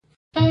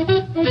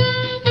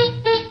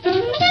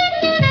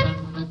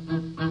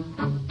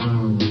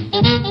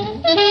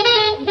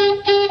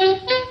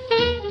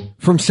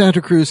From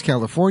Santa Cruz,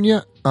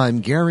 California, I'm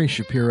Gary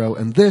Shapiro,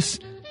 and this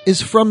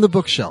is From the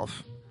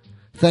Bookshelf.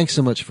 Thanks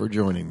so much for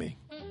joining me.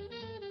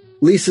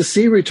 Lisa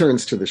C.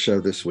 returns to the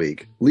show this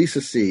week. Lisa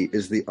C.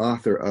 is the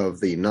author of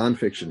the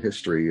nonfiction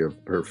history of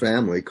her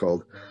family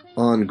called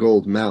On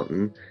Gold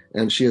Mountain,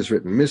 and she has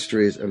written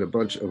mysteries and a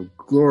bunch of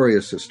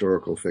glorious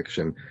historical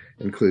fiction,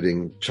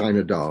 including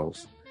China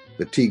Dolls,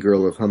 The Tea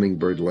Girl of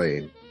Hummingbird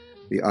Lane,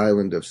 The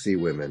Island of Sea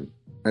Women,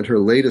 and her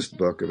latest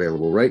book,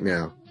 available right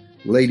now,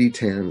 Lady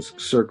Tan's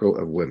Circle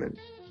of Women.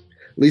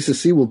 Lisa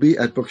C. will be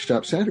at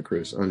Bookshop Santa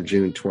Cruz on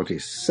June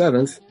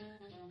 27th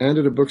and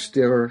at a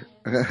bookstore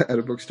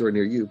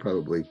near you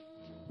probably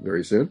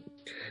very soon.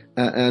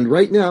 And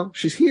right now,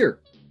 she's here.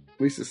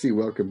 Lisa C.,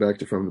 welcome back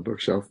to From the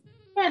Bookshelf.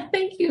 Yeah,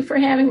 thank you for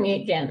having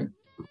me again.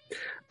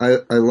 I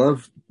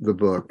love the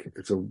book.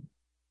 It's a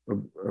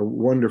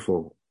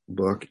wonderful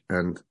book,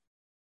 and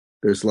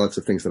there's lots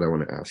of things that I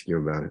want to ask you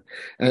about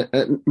it.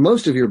 And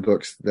most of your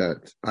books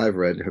that I've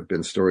read have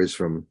been stories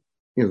from,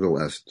 the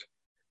last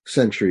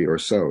century or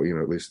so,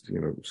 at least,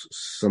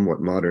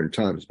 somewhat modern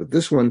times. But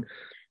this one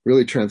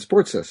really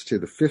transports us to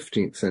the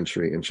 15th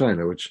century in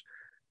China, which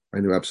I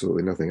knew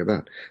absolutely nothing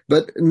about.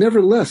 But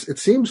nevertheless, it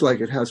seems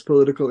like it has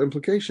political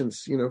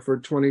implications, for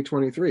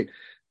 2023.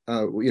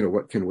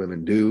 What can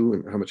women do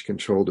and how much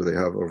control do they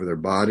have over their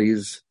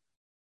bodies?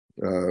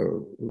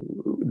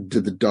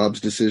 Did the Dobbs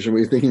decision, were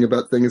you thinking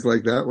about things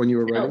like that when you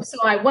were writing? No, so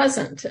I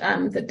wasn't.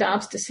 The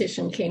Dobbs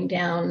decision came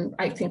down,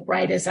 I think,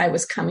 right as I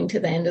was coming to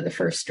the end of the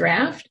first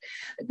draft.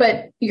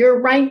 But you're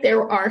right,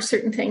 there are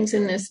certain things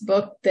in this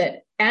book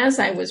that as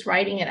I was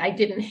writing it, I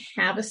didn't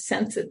have a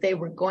sense that they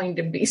were going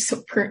to be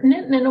so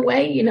pertinent in a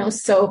way,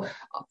 So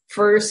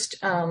first,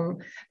 in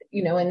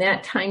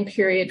that time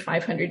period,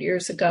 500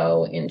 years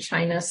ago in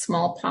China,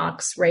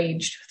 smallpox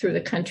raged through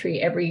the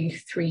country every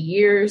 3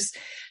 years.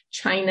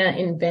 China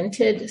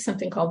invented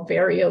something called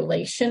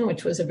variolation,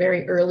 which was a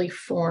very early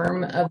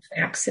form of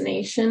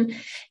vaccination.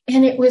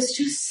 And it was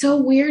just so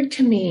weird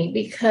to me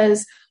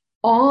because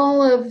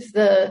all of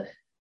the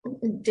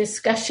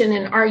discussion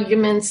and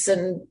arguments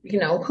and,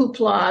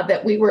 hoopla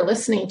that we were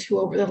listening to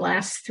over the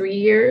last 3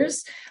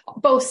 years,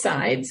 both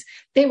sides,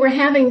 they were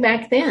having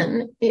back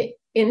then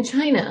in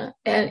China.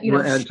 And,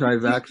 were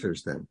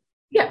anti-vaxxers then?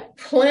 Yeah,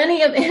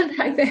 plenty of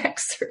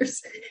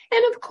anti-vaxxers.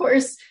 And of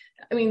course,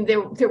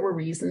 there were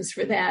reasons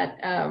for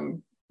that.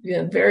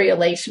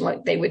 Variolation,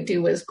 what they would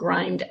do was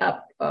grind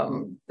up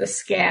the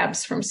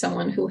scabs from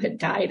someone who had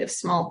died of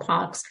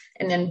smallpox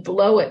and then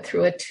blow it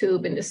through a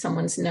tube into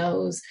someone's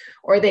nose.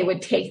 Or they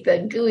would take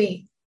the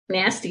gooey,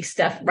 nasty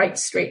stuff right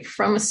straight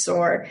from a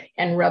sore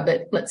and rub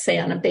it, let's say,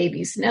 on a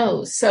baby's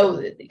nose.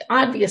 So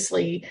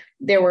obviously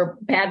there were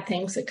bad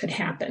things that could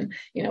happen.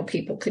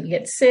 People could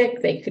get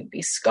sick, they could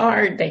be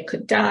scarred, they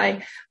could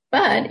die.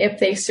 But if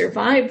they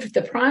survived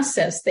the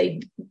process,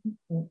 they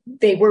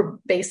were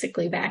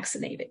basically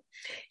vaccinated.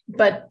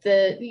 But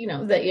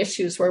the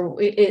issues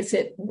were, is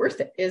it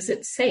worth it? Is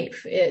it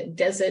safe?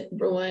 Does it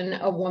ruin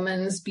a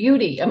woman's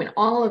beauty?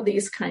 All of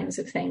these kinds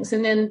of things.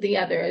 And then the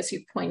other, as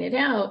you pointed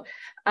out,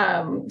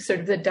 sort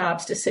of the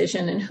Dobbs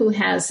decision and who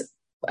has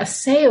a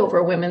say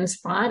over women's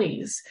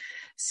bodies.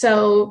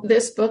 So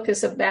this book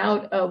is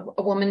about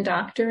a woman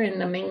doctor in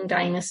the Ming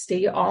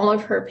Dynasty. All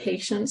of her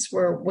patients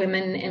were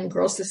women and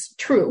girls. This is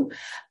true.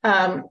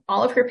 All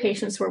of her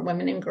patients were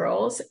women and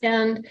girls.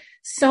 And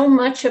so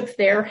much of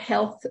their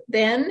health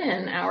then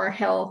and our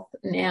health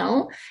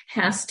now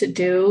has to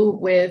do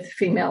with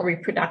female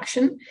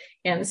reproduction.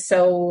 And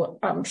so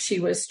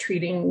she was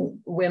treating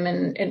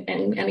women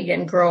and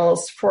again,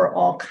 girls for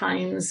all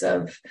kinds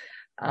of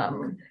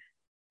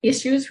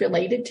issues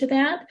related to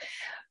that.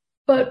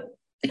 But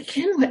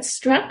again, what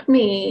struck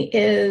me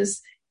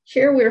is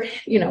here we're,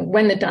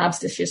 when the Dobbs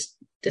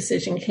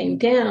decision came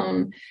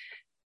down,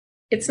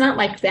 it's not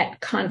like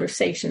that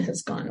conversation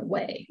has gone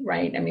away,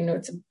 right?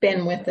 It's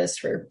been with us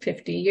for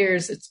 50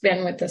 years. It's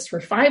been with us for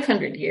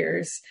 500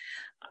 years.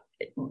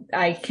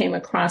 I came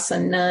across a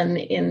nun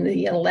in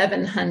the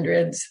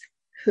 1100s,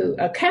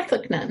 a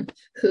Catholic nun,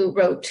 who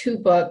wrote 2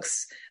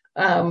 books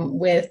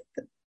with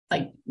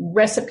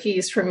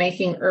recipes for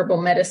making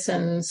herbal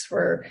medicines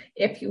for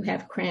if you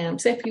have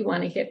cramps, if you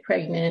want to get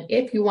pregnant,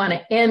 if you want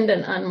to end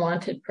an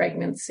unwanted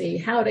pregnancy,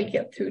 how to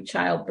get through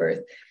childbirth.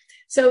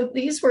 So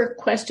these were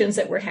questions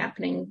that were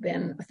happening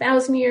then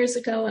 1,000 years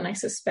ago, and I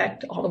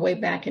suspect all the way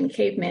back in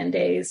caveman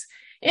days.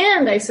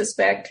 And I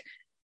suspect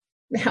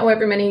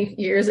however many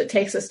years it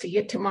takes us to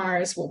get to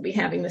Mars, we'll be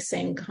having the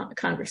same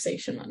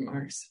conversation on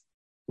Mars.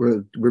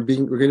 We're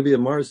going to be at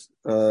Mars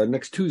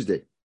next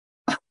Tuesday.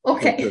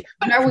 Okay,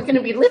 but are we going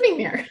to be living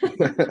there?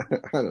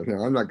 I don't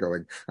know. I'm not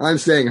going. I'm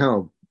staying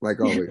home, like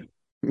always.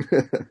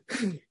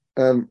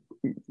 A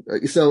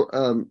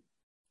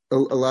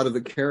lot of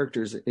the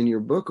characters in your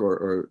book,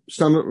 or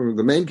some of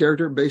the main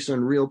character, based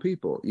on real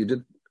people. You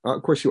did,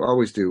 of course, you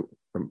always do.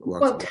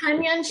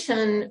 Tan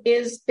Yan-shen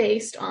is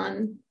based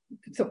on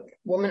the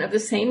woman of the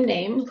same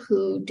name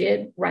who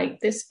did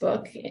write this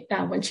book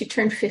when she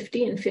turned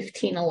 50 in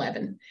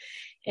 1511.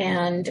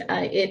 And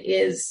it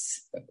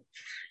is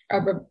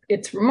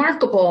it's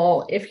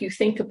remarkable if you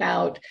think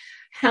about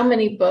how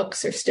many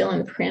books are still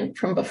in print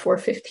from before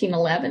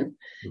 1511.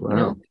 Wow. You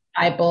know, the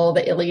Bible,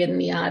 the Iliad and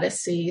the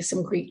Odyssey,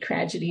 some Greek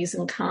tragedies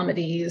and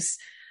comedies.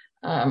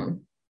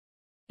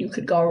 You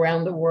could go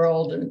around the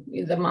world and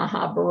the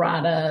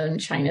Mahabharata, in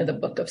China, the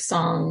Book of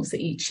Songs,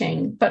 the I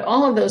Ching, but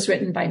all of those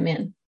written by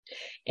men.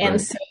 And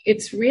Right. so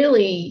it's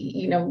really,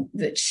 you know,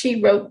 that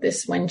she wrote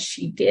this when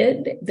she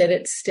did, that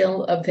it's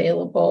still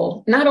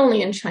available, not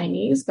only in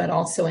Chinese, but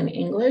also in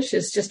English,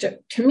 is just,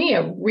 to me,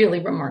 a really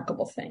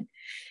remarkable thing,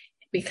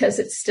 because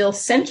it's still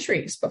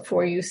centuries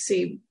before you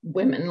see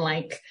women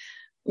like,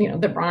 you know,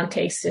 the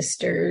Bronte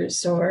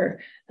sisters or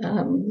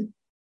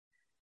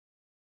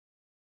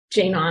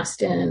Jane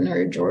Austen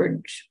or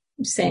George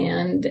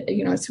Sand.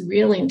 You know, it's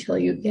really until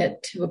you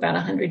get to about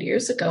 100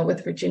 years ago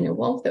with Virginia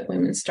Woolf that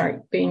women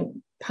start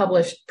being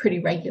published pretty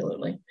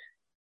regularly.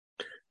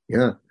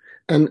 Yeah.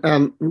 And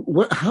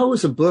how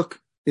was a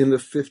book in the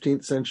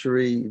 15th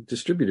century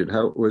distributed?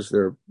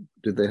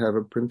 Did they have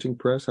a printing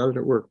press? How did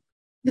it work?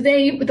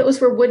 Those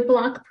were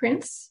woodblock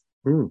prints.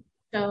 Hmm.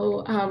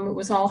 So it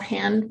was all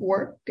hand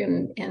work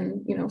and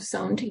you know,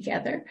 sewn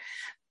together.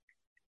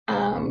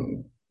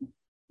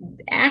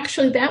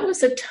 Actually, that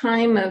was a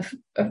time of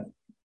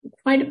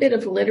quite a bit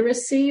of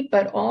literacy,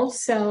 but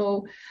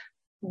also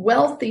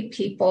wealthy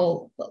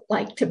people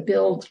like to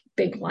build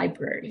big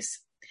libraries.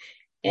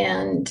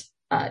 And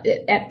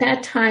at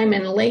that time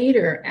and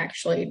later,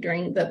 actually,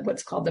 during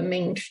what's called the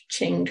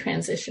Ming-Qing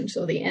transition,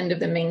 so the end of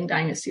the Ming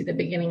Dynasty, the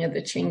beginning of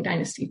the Qing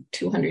Dynasty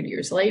 200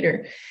 years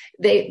later,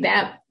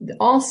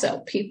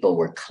 people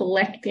were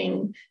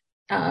collecting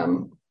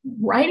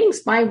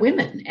writings by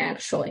women,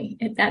 actually,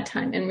 at that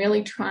time, and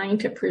really trying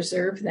to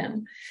preserve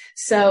them.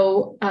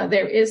 So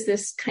there is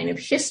this kind of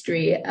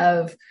history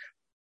of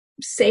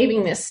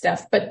saving this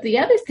stuff. But the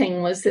other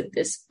thing was that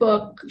this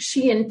book,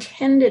 she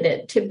intended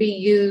it to be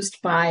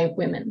used by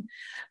women.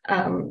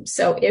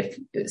 So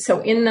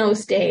in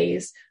those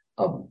days,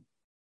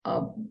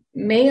 a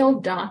male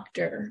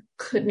doctor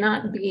could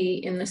not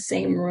be in the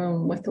same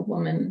room with a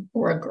woman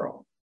or a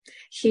girl.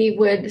 He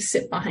would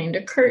sit behind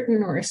a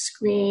curtain or a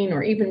screen,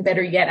 or even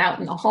better yet, out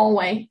in the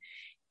hallway.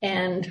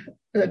 And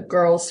the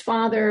girl's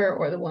father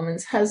or the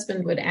woman's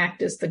husband would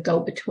act as the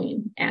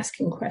go-between,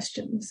 asking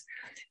questions.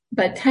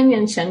 But Tan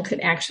Yuen-sheng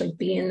could actually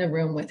be in the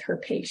room with her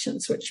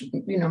patients, which,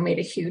 you know, made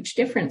a huge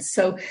difference.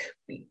 So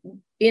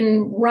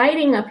in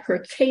writing up her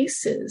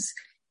cases,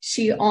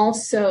 she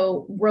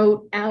also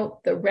wrote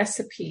out the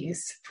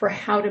recipes for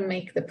how to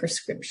make the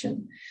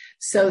prescription,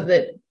 so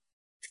that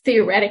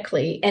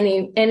theoretically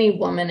any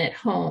woman at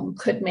home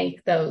could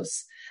make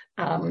those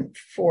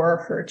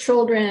for her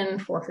children,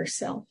 for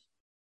herself.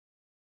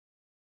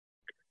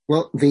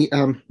 Well, think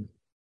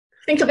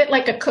of it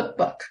like a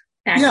cookbook.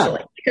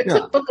 Actually, like a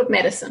cookbook of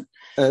medicine.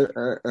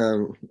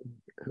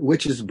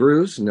 Witch's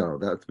brews? No,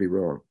 that would be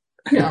wrong.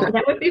 No,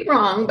 that would be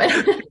wrong,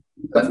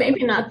 but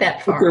maybe not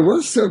that far. But there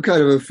was some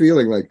kind of a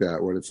feeling like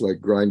that when it's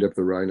like grind up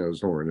the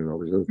rhino's horn and all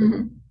these other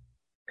things.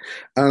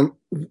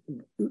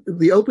 Mm-hmm.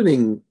 The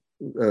opening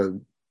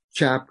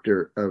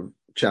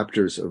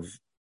chapters of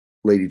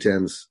Lady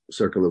Tan's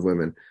Circle of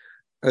Women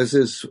is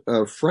as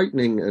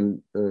frightening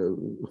and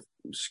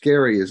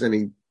scary as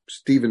any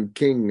Stephen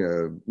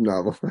King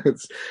novel.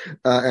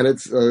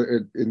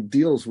 It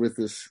deals with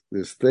this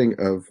thing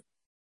of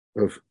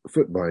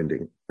foot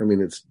binding. I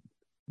mean, it's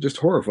just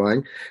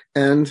horrifying.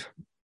 And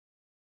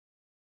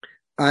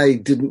I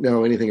didn't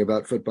know anything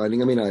about foot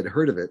binding. I mean, I'd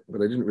heard of it,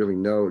 but I didn't really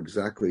know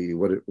exactly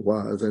what it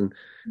was. And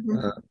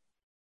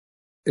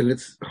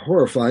it's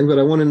horrifying, but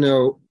I want to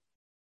know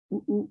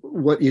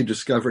what you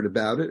discovered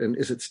about it, and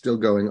is it still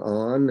going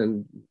on?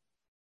 And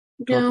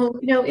No,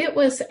 it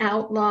was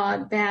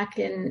outlawed back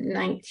in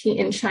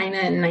China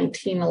in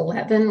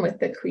 1911 with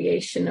the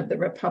creation of the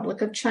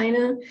Republic of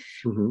China.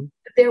 Mm-hmm.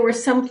 There were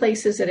some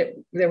places that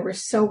they were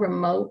so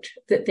remote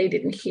that they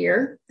didn't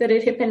hear that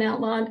it had been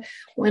outlawed.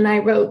 When I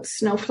wrote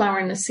Snowflower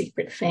and the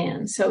Secret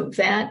Fan, so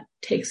that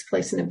takes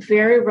place in a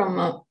very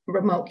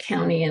remote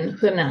county in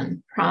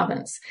Hunan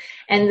province.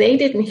 And they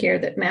didn't hear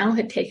that Mao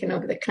had taken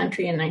over the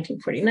country in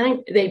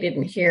 1949. They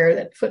didn't hear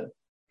that foot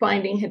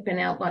binding had been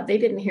outlawed. They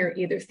didn't hear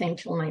either thing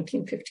till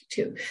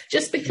 1952,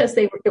 just because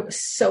it was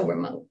so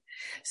remote.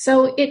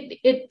 So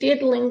it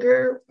did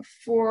linger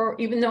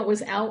even though it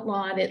was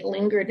outlawed, it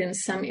lingered in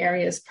some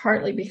areas,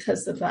 partly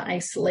because of the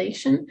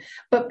isolation,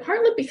 but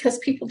partly because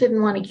people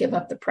didn't want to give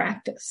up the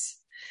practice.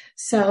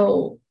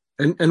 So.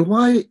 And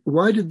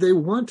why did they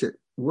want it?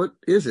 What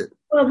is it?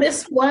 Well,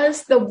 this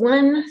was the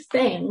one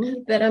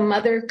thing that a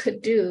mother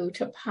could do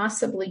to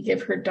possibly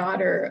give her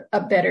daughter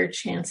a better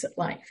chance at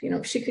life. You know,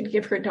 if she could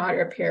give her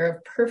daughter a pair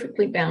of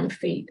perfectly bound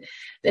feet,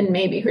 then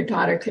maybe her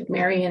daughter could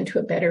marry into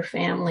a better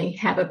family,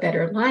 have a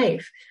better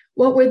life.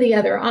 What were the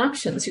other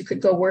options? You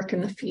could go work in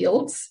the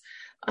fields.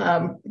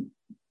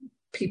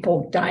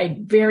 People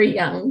died very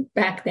young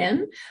back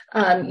then.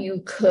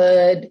 You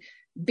could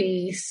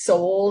be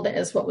sold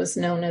as what was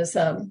known as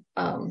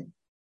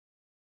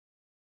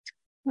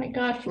My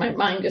gosh, my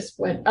mind just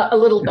went. A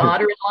little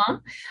daughter-in-law,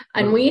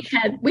 and we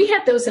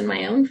had those in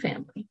my own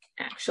family,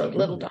 actually,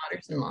 little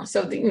daughters-in-law.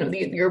 So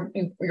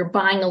you're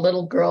buying a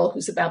little girl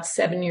who's about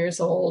 7 years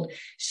old.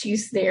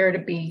 She's there to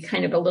be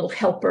kind of a little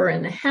helper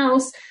in the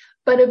house,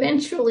 but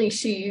eventually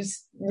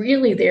she's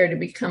really there to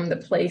become the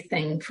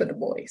plaything for the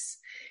boys.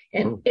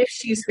 And if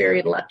she's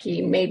very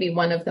lucky, maybe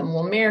one of them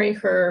will marry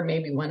her,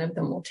 maybe one of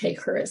them will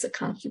take her as a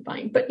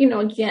concubine. But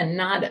again,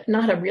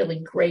 not a really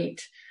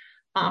great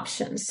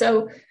option.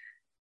 So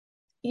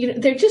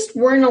there just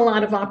weren't a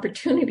lot of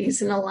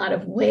opportunities in a lot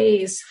of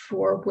ways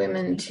for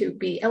women to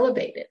be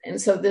elevated. And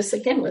so this,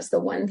 again, was the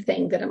one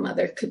thing that a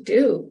mother could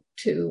do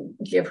to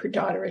give her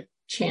daughter a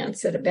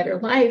chance at a better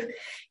life.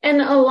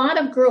 And a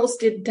lot of girls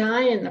did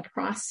die in the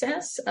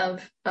process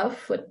of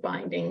foot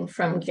binding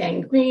from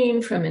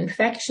gangrene, from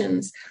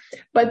infections,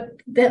 but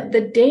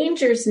the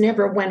dangers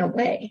never went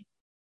away.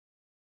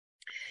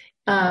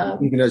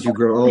 Even as you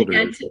grow older.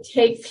 And to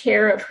take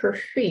care of her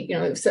feet.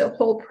 It's a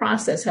whole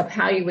process of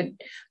how you would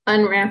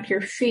unwrap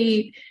your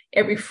feet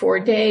every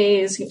 4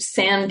 days, you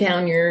sand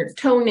down your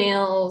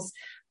toenails.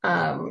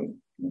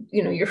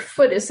 Your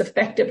foot is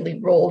effectively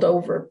rolled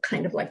over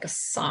kind of like a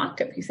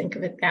sock, if you think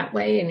of it that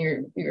way.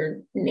 And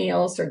your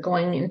nails are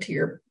going into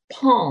your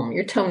palm.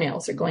 Your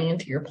toenails are going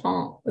into your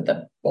palm with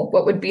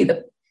what would be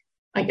the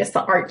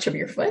arch of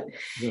your foot.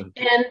 Yeah.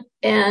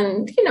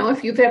 And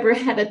if you've ever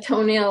had a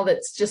toenail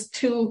that's just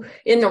too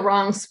in the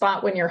wrong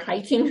spot when you're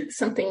hiking,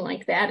 something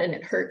like that, and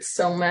it hurts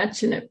so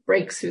much and it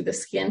breaks through the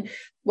skin,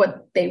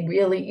 what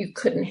you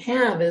couldn't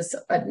have is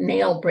a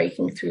nail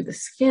breaking through the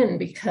skin,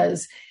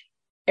 because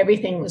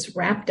everything was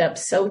wrapped up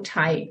so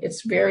tight.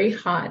 It's very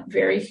hot,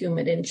 very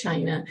humid in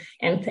China,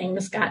 and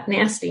things got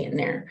nasty in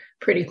there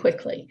pretty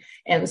quickly.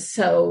 And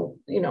so,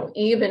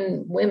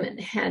 even women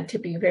had to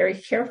be very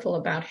careful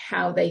about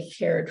how they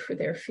cared for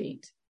their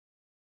feet.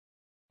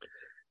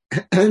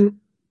 And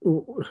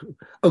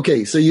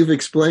okay, so you've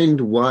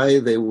explained why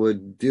they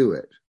would do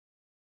it,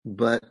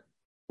 but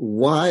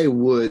why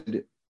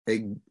would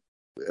a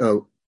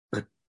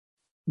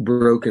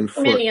broken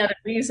foot? Many other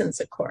reasons,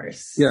 of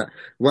course. Yeah.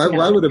 Why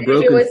would a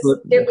broken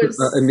foot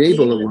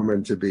enable a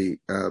woman to be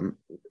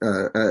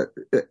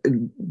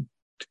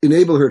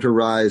enable her to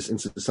rise in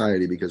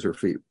society because her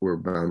feet were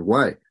bound?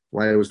 Why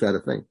was that a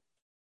thing?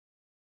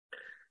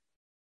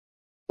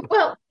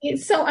 Well,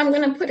 so I'm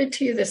going to put it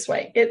to you this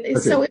way.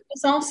 So it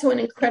was also an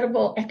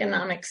incredible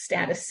economic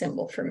status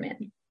symbol for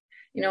men.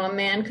 A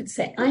man could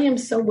say, I am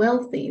so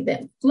wealthy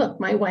that, look,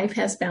 my wife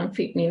has bound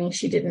feet, meaning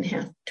she didn't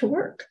have to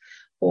work.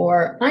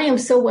 Or I am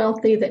so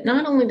wealthy that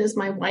not only does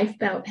my wife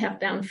have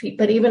bound feet,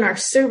 but even our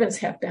servants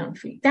have bound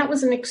feet. That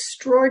was an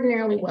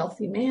extraordinarily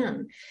wealthy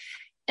man.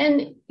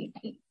 And,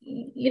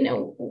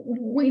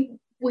 we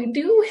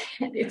do,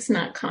 it's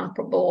not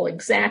comparable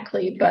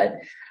exactly, but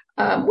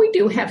we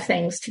do have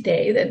things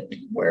today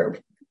where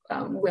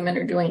women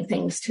are doing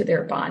things to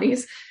their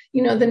bodies.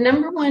 The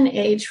number one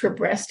age for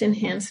breast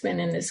enhancement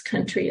in this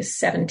country is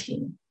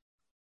 17.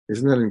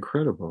 Isn't that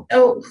incredible?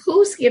 Oh,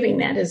 who's giving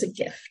that as a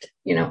gift?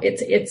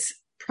 It's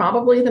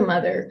probably the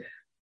mother.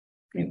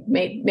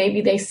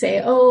 Maybe they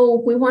say,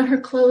 oh, we want her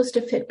clothes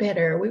to fit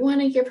better. We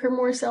want to give her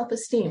more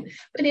self-esteem.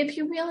 But if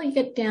you really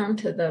get down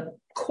to the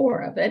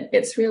core of it,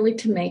 it's really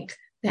to make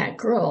that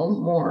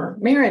girl more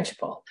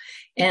marriageable.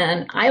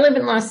 And I live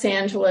in Los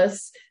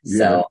Angeles,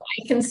 so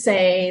I can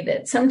say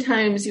that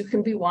sometimes you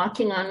can be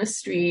walking on the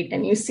street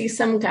and you see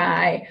some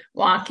guy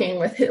walking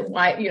with his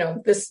wife,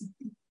 this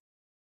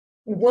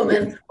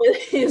woman with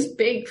his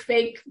big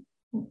fake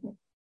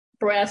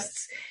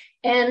breasts.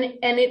 And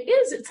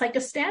it's like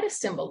a status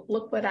symbol.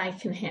 Look what I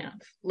can have.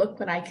 Look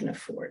what I can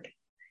afford.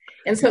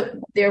 And so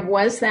there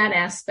was that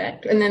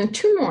aspect. And then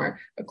two more,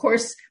 of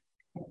course,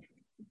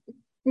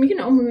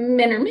 men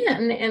are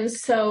men. And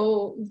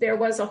so there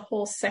was a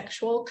whole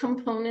sexual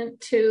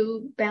component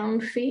to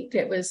bound feet.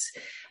 It was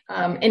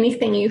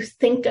anything you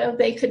think of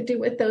they could do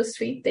with those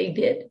feet, they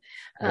did.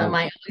 I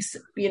always,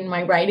 in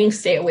my writing,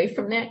 stay away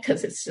from that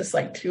because it's just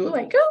like too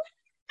like, oh,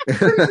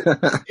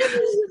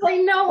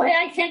 like, no way,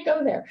 I can't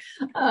go there.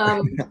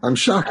 I'm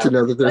shocked to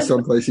know that there's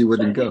someplace you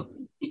wouldn't go.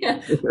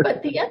 Yeah,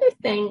 but the other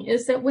thing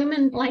is that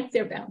women like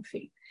their bound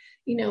feet.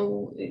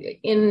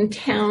 In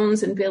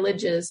towns and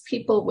villages,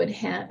 people would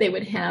have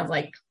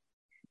like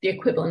the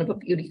equivalent of a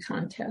beauty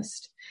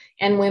contest,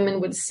 and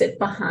women would sit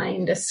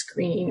behind a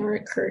screen or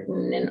a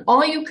curtain, and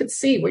all you could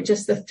see were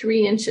just the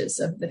 3 inches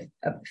of the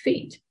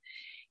feet.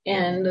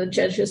 And the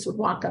judges would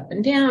walk up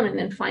and down, and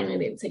then finally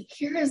they would say,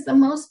 here is the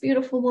most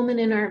beautiful woman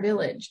in our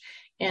village.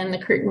 And the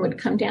curtain would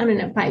come down, and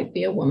it might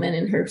be a woman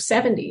in her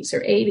 70s or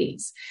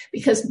 80s,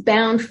 because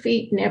bound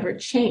feet never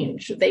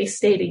changed. They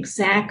stayed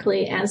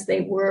exactly as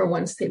they were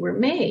once they were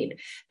made.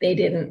 They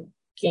didn't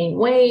gain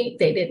weight.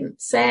 They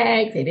didn't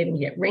sag. They didn't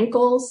get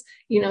wrinkles.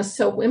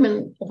 So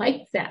women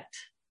liked that.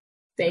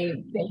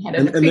 They had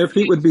and their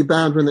feet would be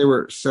bound when they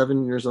were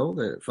 7 years old,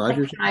 5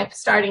 years old?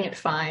 Starting at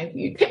 5.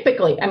 You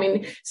typically,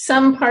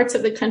 some parts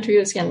of the country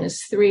as young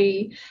as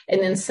 3,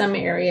 and then some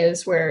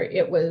areas where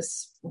it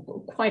was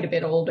quite a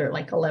bit older,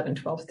 like 11,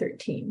 12,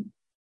 13.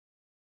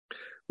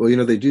 Well, you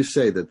know, they do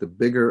say that the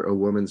bigger a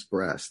woman's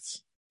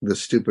breasts, the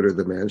stupider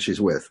the man she's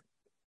with.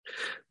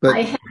 But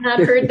I have not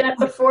heard that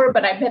before,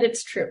 but I bet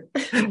it's true.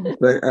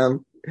 but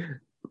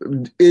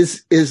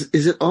is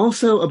it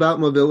also about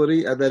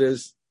mobility? That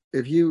is,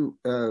 if you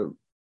you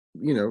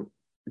know,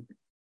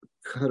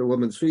 cut a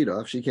woman's feet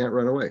off, she can't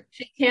run away.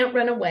 She can't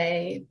run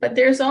away, but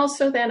there's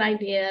also that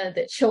idea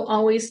that she'll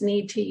always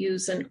need to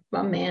use a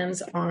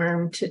man's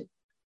arm to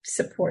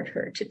support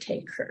her, to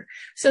take her.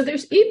 So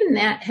there's even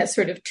that has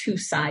sort of two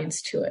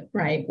sides to it,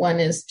 right? One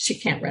is she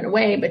can't run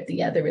away, but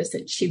the other is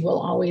that she will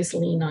always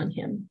lean on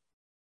him.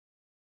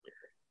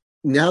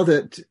 Now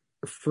that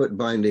foot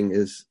binding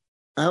is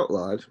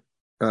outlawed,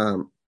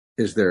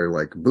 is there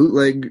like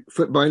bootleg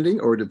foot binding,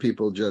 or do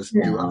people just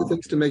do other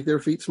things to make their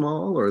feet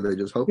small, or they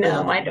just hope?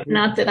 No, I don't.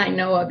 Not that I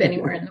know of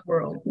anywhere in the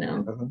world.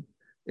 No.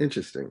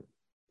 Interesting.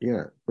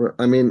 Yeah,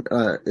 I mean,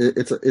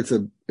 it's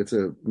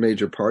a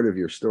major part of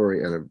your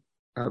story and an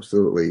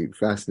absolutely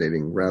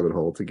fascinating rabbit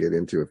hole to get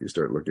into if you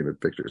start looking at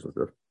pictures and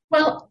stuff.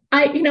 Well,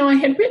 I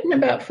had written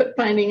about foot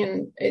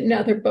binding in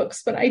other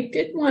books, but I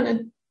did want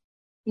to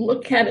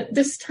look at it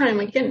this time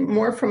again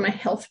more from a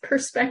health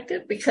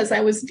perspective, because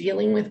I was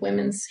dealing with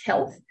women's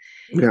health.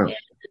 Yeah.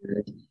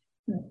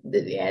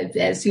 And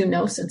as you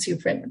know, since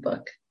you've read the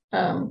book,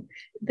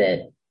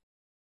 that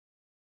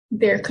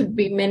there could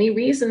be many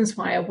reasons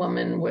why a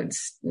woman would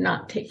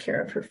not take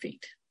care of her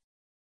feet.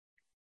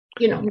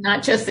 You know,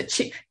 not just that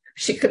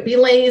she could be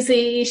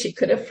lazy, she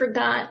could have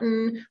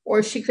forgotten,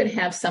 or she could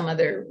have some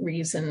other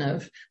reason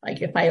of,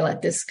 like, if I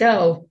let this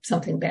go,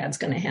 something bad's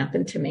going to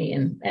happen to me,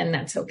 and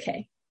that's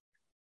okay.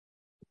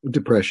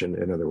 Depression,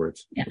 in other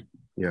words.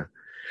 Yeah.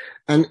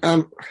 And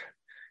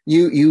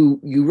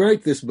you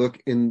write this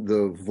book in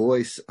the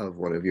voice of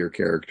one of your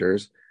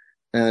characters,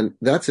 and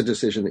that's a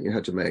decision that you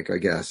had to make, I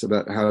guess,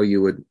 about how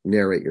you would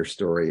narrate your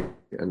story.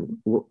 And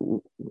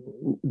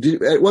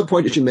at what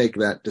point did you make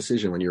that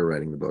decision when you were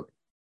writing the book?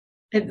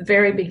 At the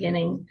very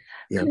beginning.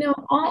 Yeah. You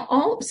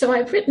know, so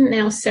I've written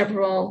now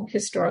several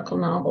historical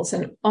novels,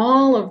 and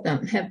all of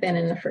them have been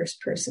in the first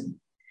person.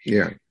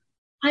 Yeah.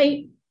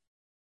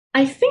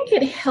 I think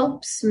it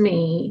helps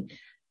me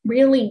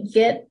really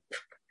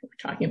we're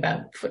talking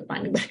about foot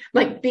binding, but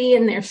like be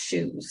in their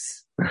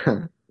shoes,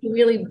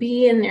 really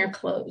be in their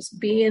clothes,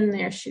 be in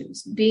their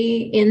shoes,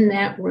 be in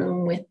that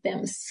room with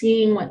them,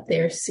 seeing what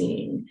they're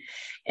seeing.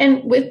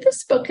 And with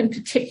this book in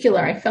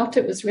particular, I felt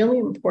it was really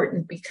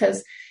important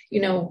because,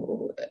 you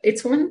know,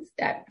 it's one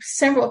that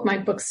several of my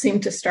books seem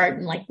to start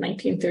in like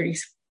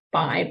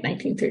 1935,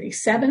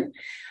 1937.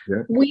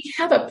 Yeah. We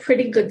have a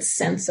pretty good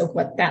sense of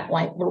what that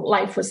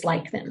life was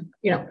like then.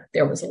 You know,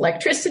 there was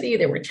electricity,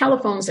 there were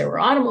telephones, there were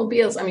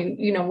automobiles. I mean,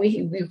 you know,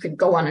 we could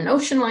go on an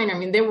ocean liner. I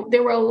mean,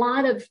 there were a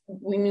lot of,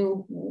 we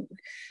knew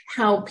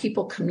how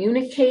people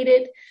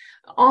communicated,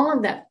 all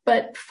of that.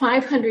 But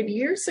 500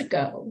 years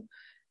ago,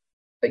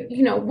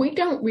 you know, we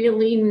don't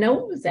really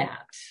know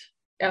that.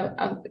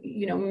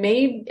 You know,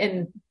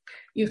 and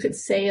you could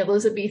say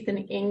Elizabethan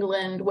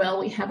England, well,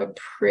 we have a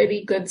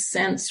pretty good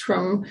sense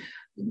from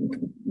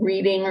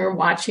reading or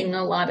watching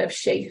a lot of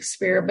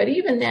Shakespeare, but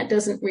even that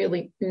doesn't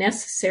really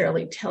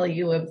necessarily tell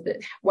you of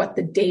what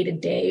the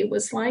day-to-day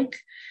was like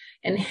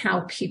and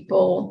how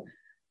people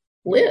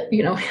live,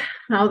 you know,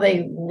 how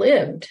they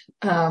lived.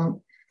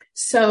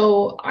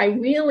 So I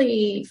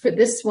really, for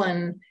this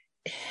one,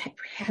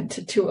 had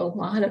to do a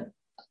lot of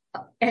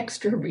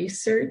extra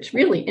research,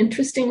 really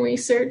interesting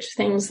research,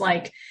 things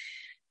like,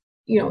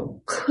 you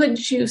know,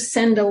 could you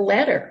send a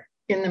letter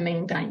in the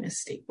Ming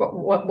Dynasty?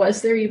 What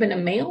was there even a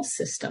mail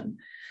system?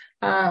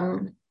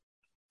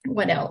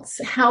 What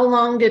else? How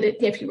long did it,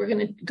 if you were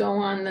going to go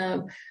on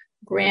the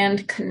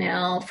Grand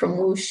Canal from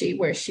Wuxi,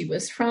 where she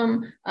was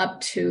from,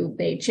 up to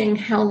Beijing,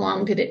 how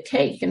long did it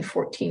take in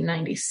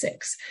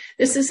 1496?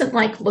 This isn't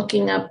like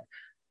looking up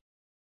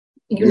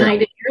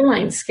United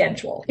Airlines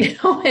schedule. You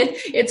know,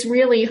 it's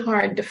really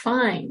hard to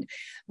find.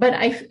 But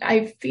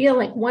I feel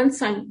like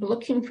once I'm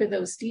looking for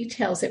those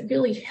details, it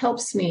really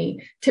helps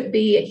me to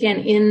be, again,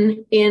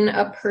 in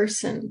a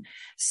person,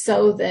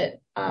 so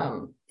that,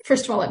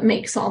 first of all, it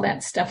makes all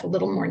that stuff a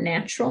little more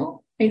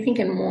natural, I think,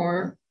 and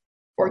more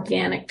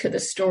organic to the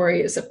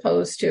story, as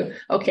opposed to,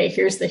 okay,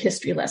 here's the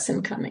history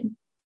lesson coming.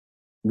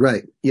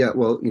 Right. Yeah.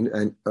 Well,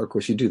 and of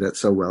course you do that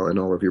so well in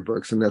all of your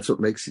books, and that's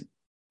what makes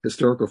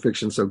historical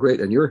fiction so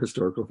great, and your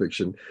historical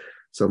fiction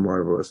so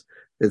marvelous.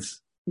 It's,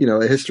 you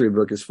know, a history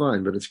book is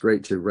fine, but it's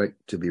great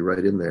to be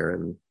right in there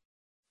and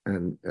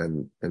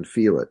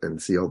feel it and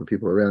see all the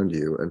people around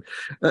you.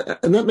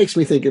 And that makes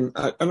me think, and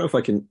I don't know if I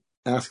can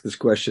ask this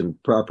question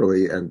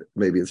properly, and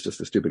maybe it's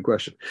just a stupid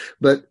question,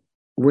 but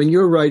when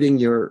you're writing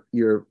your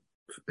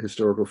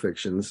historical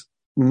fictions,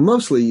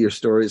 mostly your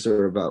stories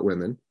are about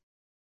women,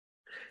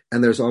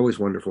 and there's always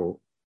wonderful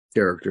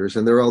characters,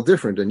 and they're all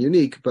different and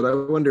unique. But I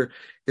wonder,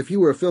 if you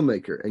were a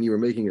filmmaker and you were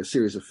making a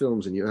series of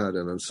films and you had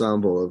an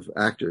ensemble of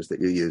actors that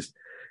you used,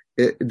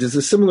 does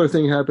a similar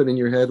thing happen in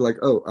your head? Like,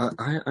 oh,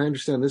 I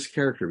understand this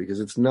character because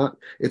it's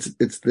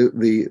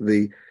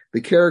the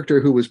the character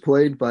who was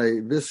played by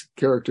this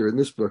character in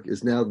this book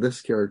is now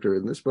this character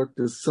in this book.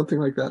 Does something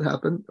like that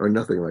happen, or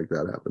nothing like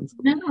that happens?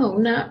 No,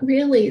 not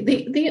really.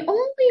 The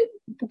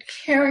only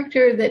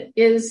character that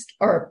is,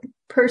 or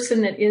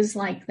person that is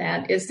like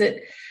that, is that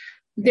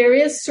there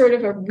is sort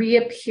of a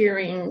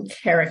reappearing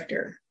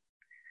character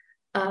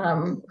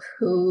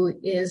who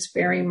is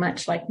very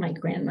much like my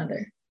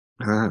grandmother.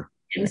 Ah.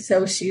 And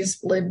so she's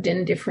lived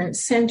in different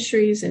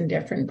centuries in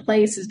different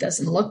places,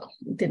 didn't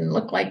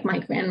look like my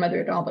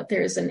grandmother at all, but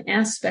there's an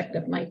aspect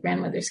of my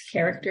grandmother's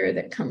character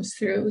that comes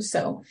through.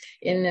 So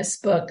in this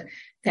book,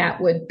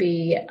 that would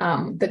be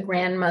the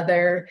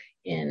grandmother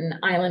in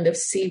Island of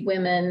Sea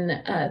Women,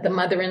 the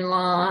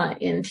mother-in-law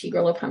in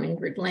Tigre of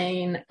Hummingbird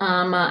Lane.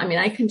 I mean,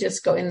 I can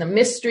just go in the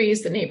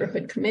mysteries, the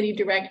neighborhood committee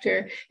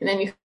director, and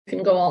then you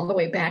can go all the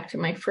way back to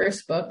my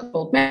first book,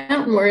 Old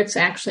Mountain, where it's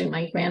actually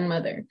my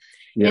grandmother.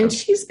 Yeah. And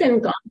she's been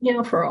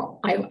gone, for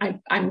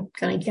I'm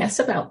going to guess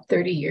about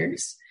 30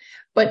 years.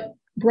 But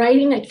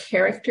writing a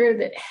character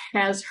that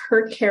has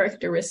her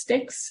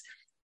characteristics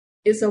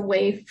is a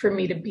way for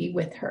me to be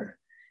with her.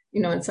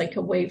 It's like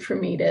a way for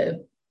me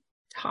to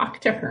talk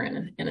to her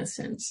in a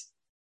sense.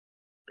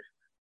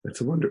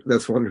 That's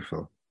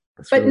wonderful.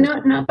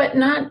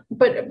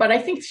 But I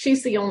think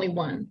she's the only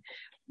one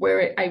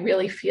where I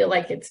really feel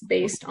like it's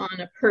based on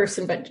a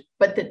person, but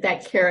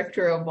that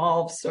character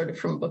evolves sort of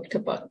from book to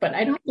book. But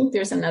I don't think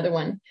there's another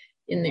one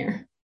in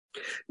there.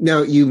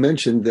 Now, you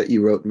mentioned that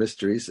you wrote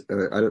mysteries.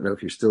 I don't know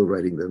if you're still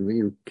writing them.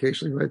 You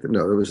occasionally write them?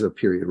 No, there was a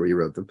period where you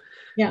wrote them.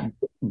 Yeah.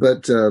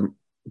 But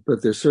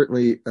there's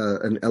certainly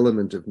an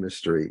element of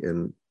mystery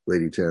in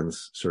Lady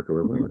Tan's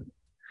Circle of Women.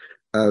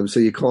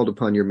 So you called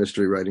upon your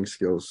mystery writing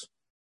skills.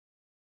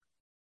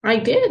 I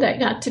did. I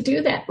got to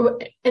do that.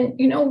 And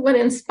what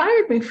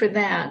inspired me for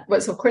that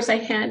was, of course, I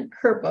had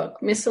her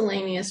book,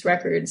 Miscellaneous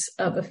Records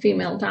of a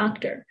Female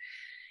Doctor.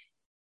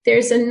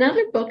 There's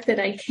another book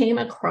that I came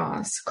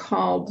across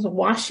called The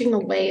Washing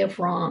Away of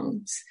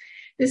Wrongs.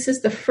 This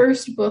is the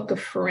first book of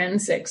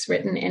forensics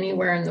written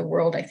anywhere in the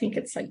world. I think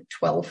it's like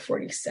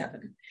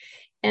 1247.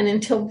 And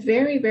until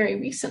very, very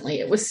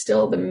recently, it was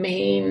still the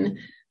main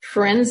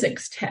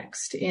forensics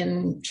text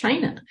in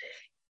China.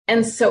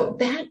 And so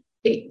that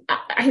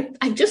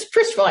I just,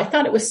 first of all, I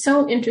thought it was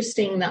so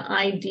interesting, the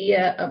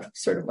idea of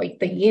sort of like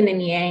the yin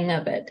and yang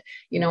of it.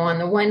 On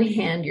the one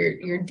hand,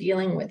 you're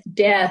dealing with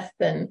death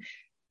and,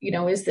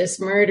 is this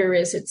murder?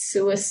 Is it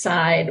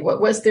suicide?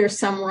 Was there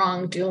some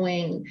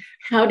wrongdoing?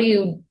 How do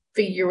you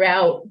figure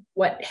out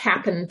what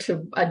happened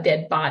to a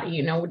dead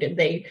body? Did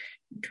they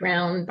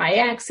drown by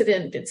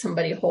accident? Did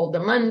somebody hold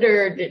them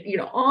under?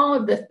 All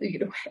of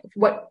the,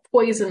 what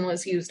poison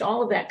was used,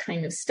 all of that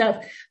kind of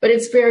stuff. But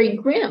it's very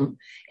grim,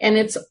 and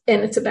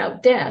it's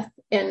about death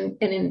and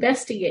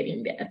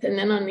investigating death. And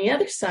then on the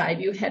other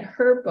side, you had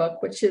her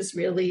book, which is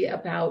really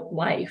about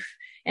life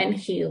and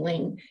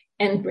healing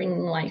and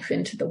bringing life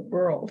into the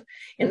world.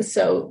 And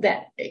so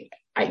that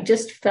I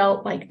just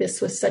felt like this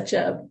was such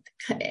a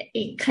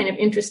kind of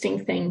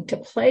interesting thing to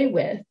play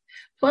with.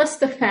 Plus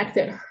the fact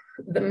that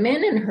the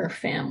men in her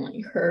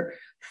family, her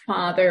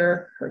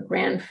father, her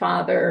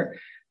grandfather,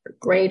 her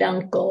great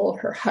uncle,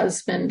 her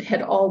husband,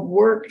 had all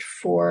worked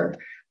for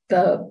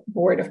the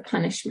Board of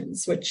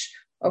Punishments, which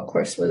of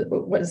course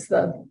was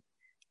the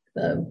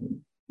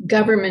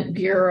government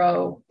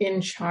bureau in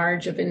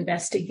charge of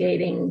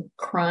investigating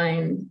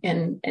crime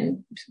and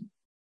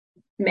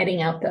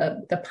meting out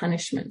the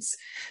punishments.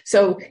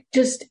 So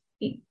just,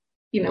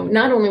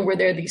 not only were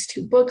there these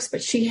two books,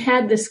 but she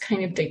had this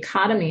kind of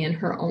dichotomy in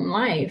her own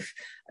life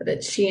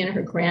that she and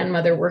her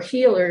grandmother were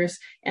healers,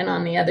 and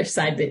on the other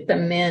side, the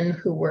men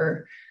who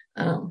were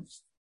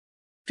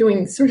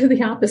doing sort of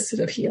the opposite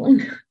of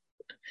healing.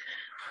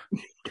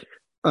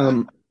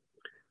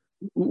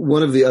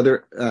 One of the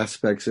other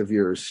aspects of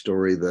your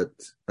story that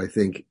I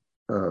think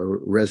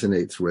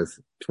resonates with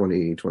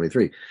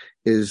 2023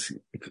 is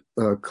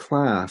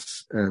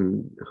class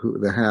and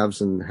the haves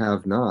and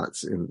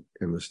have-nots in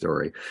the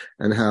story,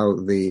 and how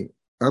the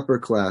upper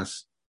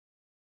class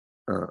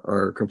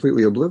are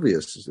completely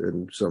oblivious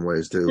in some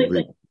ways to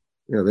they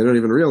don't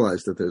even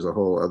realize that there's a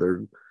whole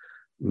other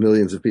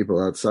millions of people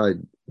outside,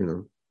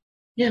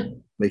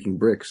 making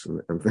bricks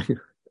and things.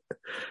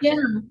 Yeah.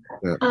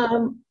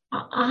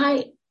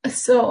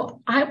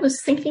 So I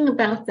was thinking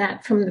about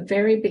that from the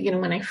very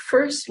beginning when I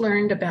first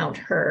learned about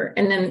her.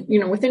 And then,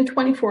 within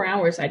 24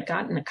 hours, I'd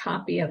gotten a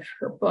copy of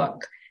her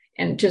book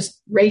and just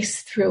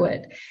raced through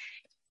it.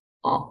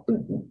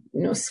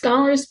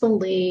 Scholars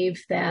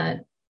believe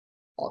that,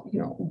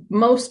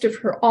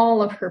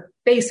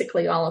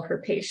 basically all of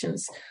her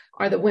patients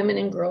are the women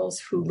and girls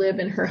who live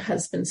in her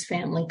husband's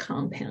family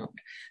compound.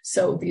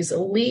 So these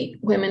elite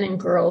women and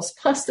girls,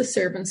 plus the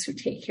servants who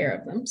take care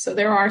of them. So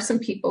there are some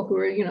people who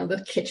are,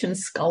 the kitchen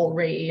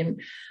scullery and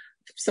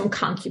some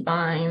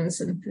concubines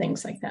and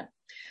things like that.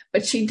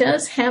 But she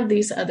does have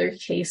these other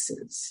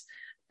cases,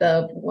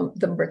 the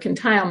brick and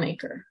tile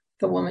maker,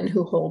 the woman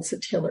who holds a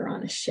tiller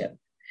on a ship,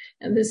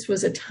 And this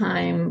was a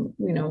time,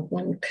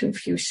 when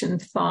Confucian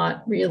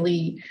thought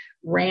really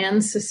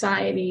ran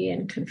society,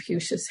 and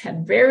Confucius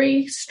had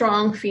very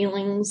strong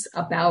feelings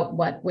about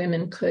what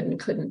women could and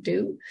couldn't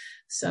do.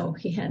 So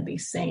he had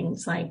these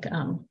sayings like,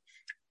 an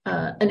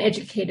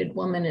educated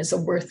woman is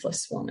a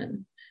worthless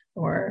woman,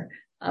 or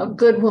a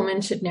good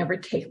woman should never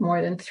take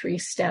more than 3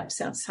 steps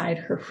outside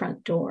her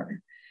front door.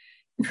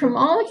 And from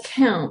all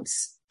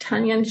accounts,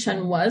 Tan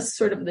Yun-shun was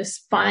sort of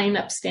this fine,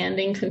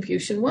 upstanding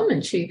Confucian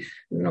woman. She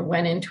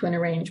went into an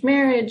arranged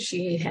marriage.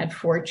 She had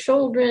 4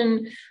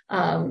 children.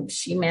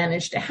 She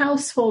managed a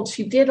household.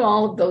 She did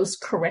all of those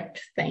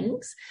correct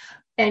things.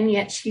 And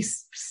yet she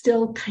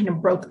still kind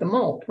of broke the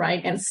mold,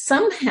 right? And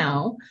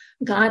somehow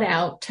got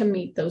out to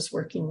meet those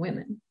working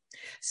women.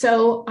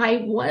 So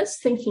I was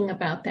thinking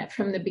about that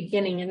from the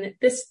beginning. And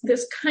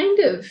this kind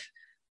of,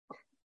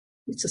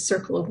 it's a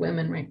circle of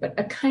women, right? But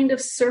a kind of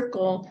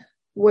circle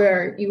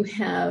where you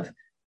have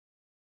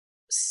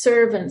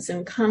servants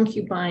and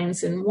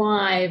concubines and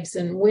wives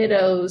and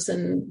widows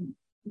and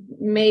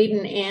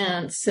maiden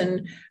aunts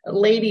and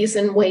ladies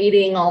in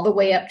waiting all the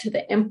way up to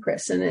the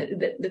empress. And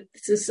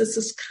this is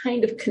this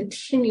kind of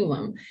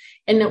continuum,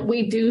 and that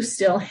we do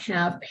still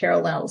have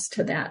parallels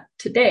to that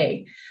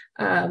today.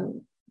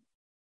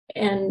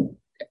 And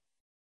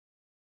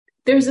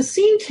there's a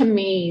scene to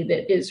me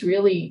that is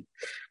really,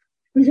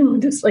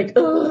 just like,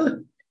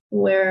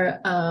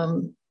 where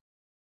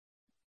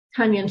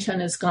Tan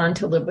Yun-shun has gone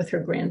to live with her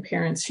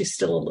grandparents. She's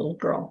still a little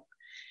girl.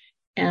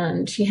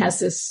 And she has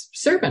this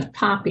servant,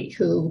 Poppy,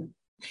 who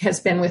has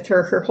been with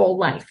her whole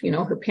life.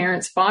 Her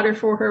parents fought her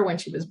for her when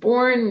she was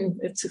born.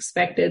 It's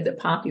expected that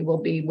Poppy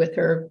will be with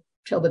her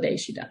till the day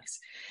she dies.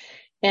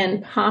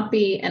 And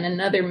Poppy and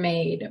another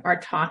maid are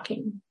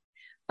talking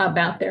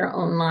about their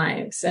own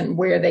lives and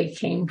where they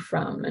came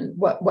from and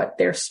what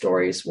their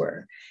stories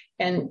were.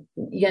 And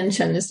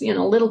Yun-shun is, a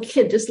little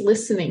kid just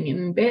listening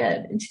in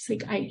bed. And she's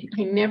like, I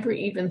never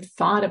even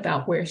thought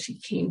about where she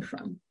came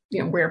from,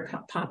 where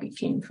Poppy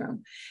came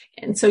from.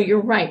 And so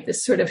you're right,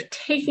 this sort of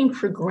taking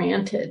for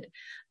granted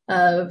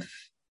of,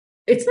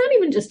 it's not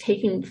even just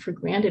taking for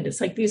granted.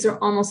 It's like, these are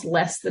almost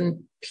less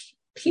than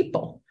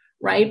people,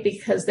 right?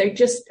 Because they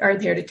just are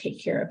there to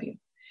take care of you.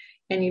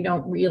 And you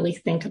don't really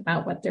think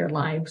about what their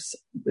lives,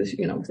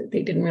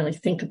 they didn't really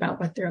think about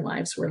what their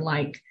lives were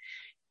like.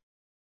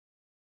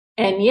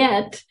 And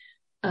yet,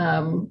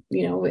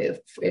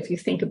 if you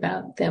think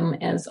about them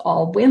as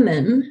all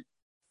women,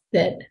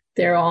 that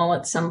they're all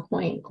at some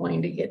point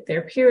going to get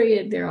their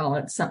period. They're all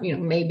at some,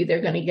 maybe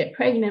they're going to get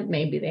pregnant.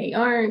 Maybe they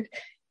aren't.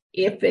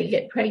 If they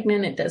get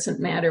pregnant, it doesn't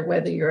matter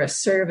whether you're a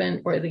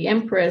servant or the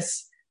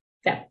empress,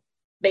 that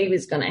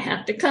baby's going to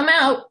have to come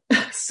out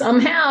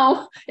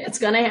somehow. It's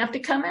going to have to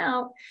come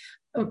out.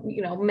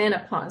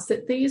 Menopause,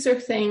 that these are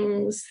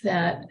things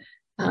that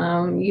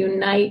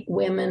unite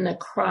women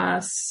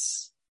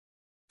across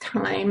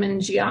time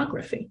and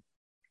geography.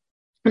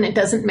 And it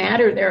doesn't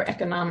matter their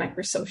economic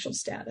or social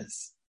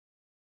status.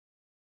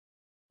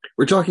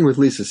 We're talking with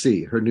Lisa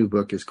See. Her new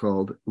book is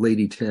called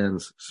Lady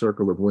Tan's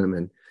Circle of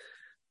Women.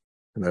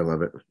 And I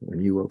love it.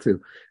 And you will too.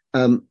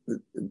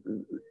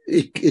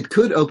 It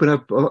could open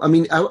up. I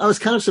mean, I was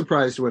kind of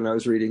surprised when I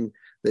was reading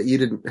that you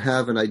didn't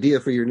have an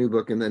idea for your new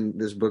book, and then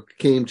this book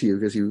came to you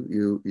because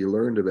you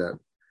learned about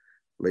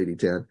Lady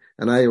Tan.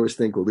 And I always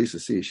think, well, Lisa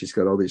See, she's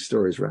got all these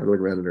stories rattling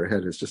around in her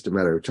head. It's just a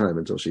matter of time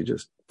until she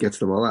just gets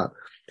them all out.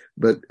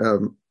 But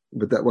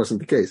that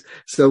wasn't the case.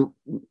 So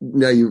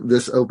now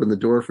this opened the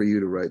door for you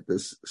to write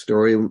this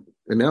story. And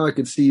now I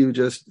could see you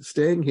just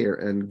staying here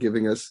and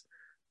giving us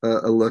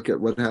a look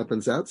at what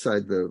happens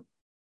outside the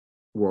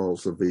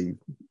walls of the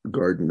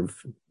garden of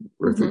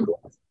earth and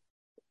glass.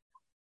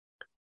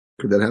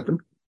 Could that happen?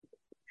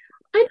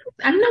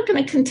 I'm not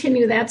going to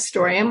continue that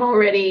story.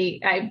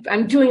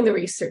 I'm doing the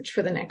research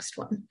for the next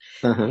one.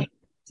 Uh-huh.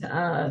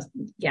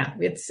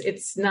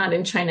 It's not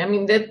in China. I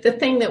mean, the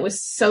thing that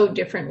was so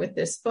different with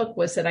this book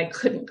was that I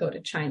couldn't go to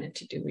China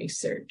to do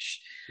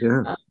research.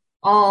 Yeah.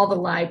 All the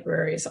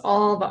libraries,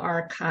 all the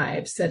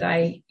archives that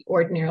I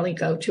ordinarily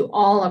go to,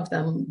 all of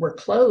them were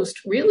closed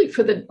really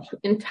for the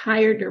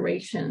entire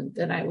duration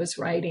that I was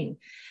writing.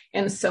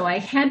 And so I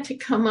had to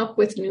come up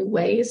with new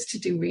ways to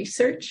do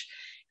research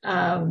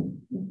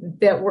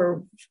that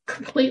were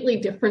completely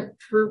different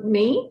for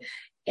me.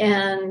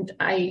 And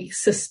I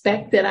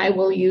suspect that I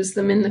will use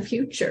them in the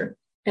future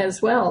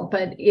as well.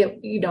 But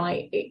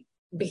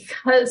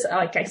because,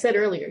 like I said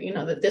earlier,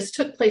 that this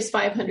took place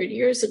 500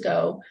 years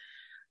ago,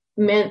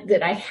 meant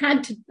that I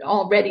had to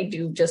already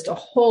do just a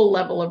whole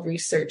level of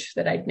research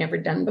that I'd never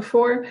done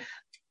before.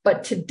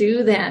 But to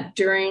do that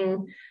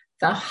during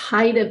the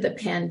height of the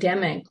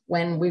pandemic,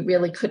 when we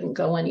really couldn't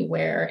go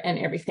anywhere and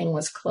everything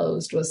was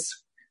closed,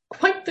 was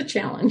quite the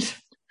challenge.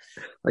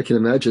 I can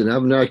imagine.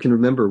 Now I can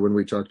remember when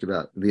we talked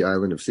about the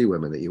Island of Sea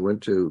Women, that you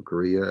went to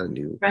Korea and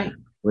you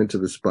went to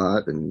the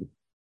spot and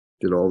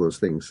did all those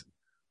things.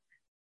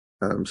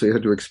 So you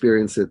had to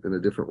experience it in a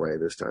different way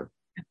this time.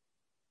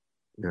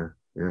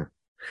 Yeah.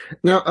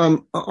 Now, I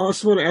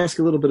also want to ask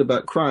a little bit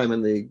about crime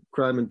and the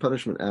crime and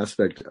punishment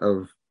aspect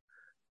of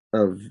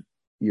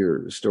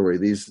your story,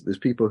 these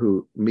people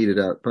who meted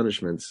out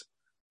punishments,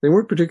 they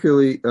weren't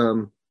particularly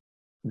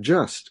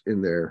just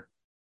in their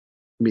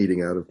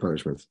meting out of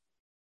punishments.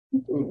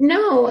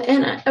 No,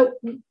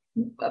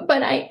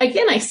 but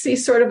I see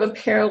sort of a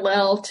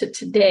parallel to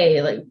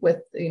today, like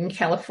in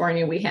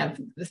California, we have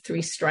the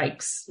 3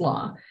 strikes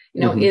law.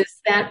 Is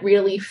that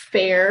really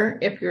fair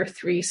if your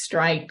 3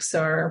 strikes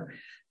are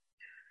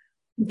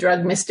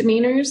drug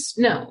misdemeanors?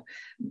 No,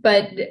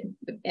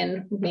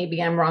 and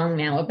maybe I'm wrong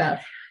now about,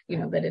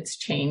 that it's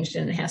changed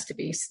and it has to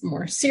be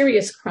more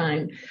serious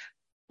crime.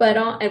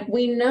 But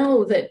we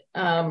know that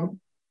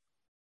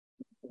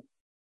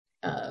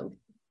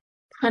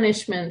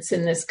punishments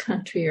in this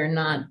country are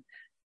not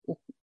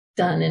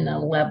done in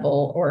a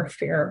level or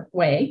fair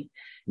way.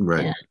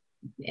 Right.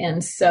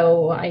 And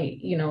so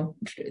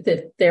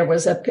that there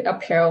was a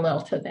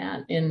parallel to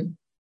that in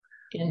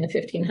the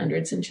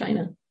 1500s in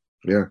China.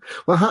 Yeah.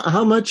 Well,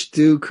 how much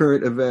do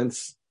current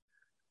events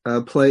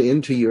play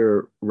into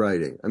your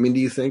writing? I mean, do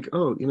you think,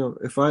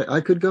 if I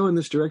could go in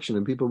this direction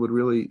and people would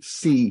really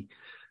see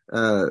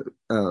a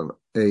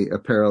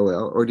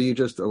parallel, or do you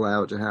just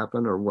allow it to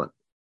happen, or what?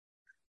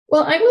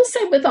 Well, I will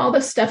say with all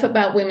the stuff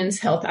about women's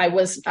health, I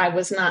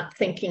was not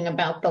thinking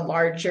about the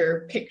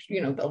larger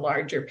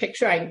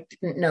picture. I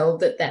didn't know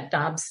that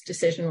Dobbs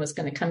decision was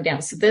going to come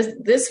down. So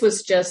this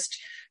was just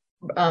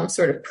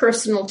sort of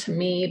personal to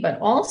me, but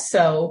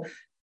also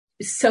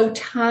so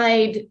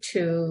tied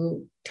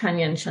to Tan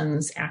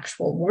Yen-chun's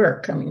actual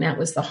work. I mean, that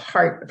was the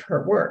heart of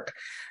her work.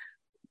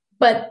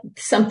 But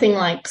something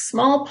like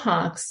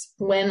smallpox,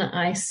 when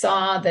I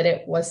saw that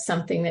it was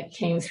something that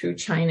came through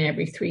China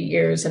every 3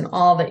 years and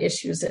all the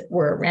issues that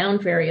were around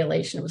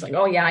variolation, it was like,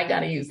 oh yeah, I got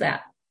to use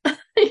that. I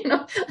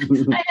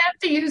have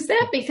to use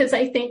that because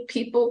I think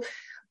people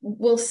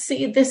will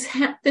see this.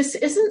 This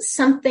isn't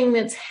something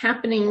that's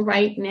happening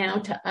right now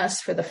to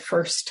us for the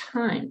first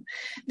time.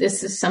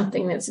 This is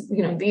something that's,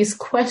 these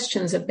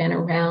questions have been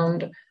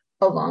around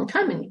a long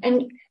time.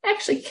 And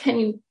actually, can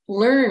you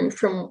learn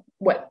from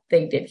what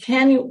they did?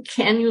 Can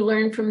you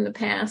learn from the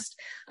past?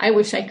 I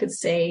wish I could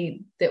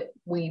say that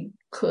we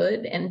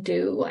could and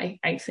do.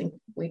 I think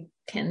we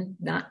tend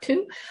not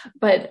to,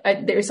 but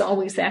there's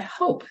always that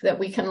hope that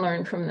we can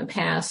learn from the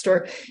past,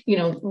 or,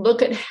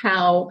 look at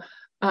how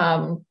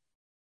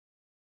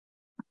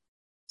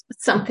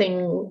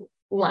something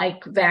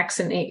like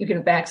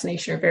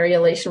vaccination or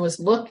variolation was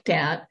looked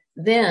at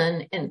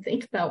then, and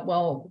think about,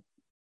 well,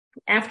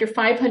 after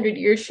 500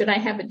 years, should I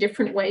have a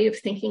different way of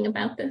thinking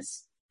about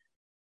this?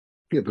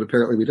 Yeah, but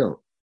apparently we don't.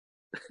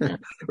 Yeah.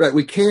 Right.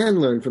 We can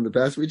learn from the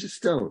past. We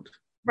just don't.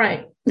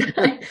 Right.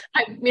 I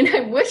mean,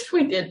 I wish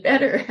we did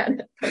better at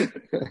it, but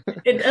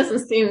it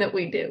doesn't seem that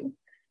we do.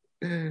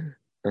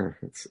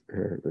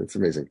 It's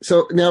amazing.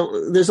 So now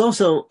there's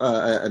also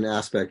an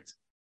aspect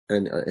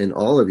in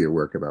all of your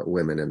work about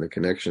women and the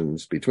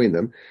connections between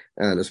them,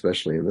 and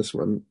especially in this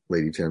one,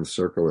 Lady Tan's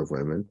Circle of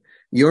Women.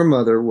 Your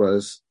mother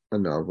was a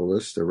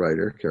novelist, a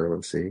writer,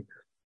 Carolyn C.,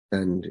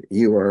 and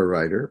you are a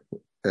writer.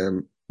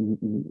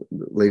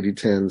 Lady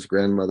Tan's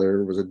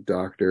grandmother was a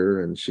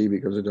doctor, and she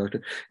becomes a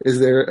doctor. Is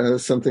there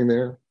something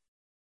there?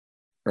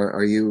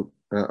 Are you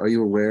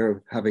aware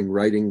of having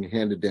writing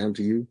handed down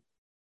to you?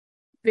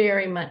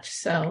 Very much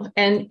so.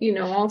 And,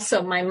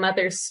 also my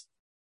mother's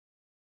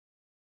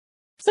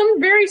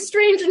some very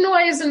strange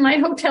noise in my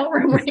hotel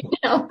room right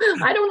now.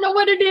 I don't know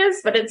what it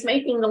is, but it's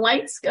making the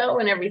lights go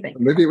and everything.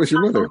 Maybe it was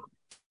your mother.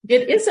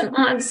 It is an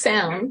odd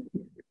sound,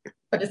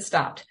 but it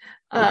stopped.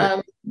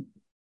 Okay.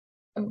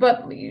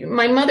 But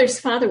my mother's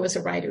father was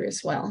a writer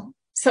as well.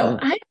 So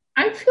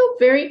I feel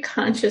very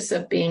conscious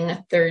of being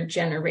a 3rd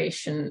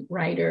generation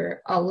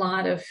writer. A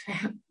lot of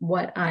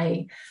what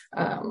I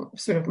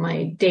sort of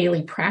my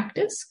daily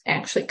practice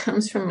actually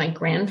comes from my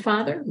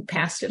grandfather, who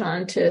passed it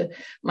on to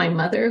my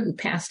mother, who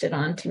passed it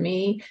on to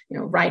me.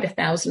 Write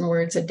 1,000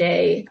 words a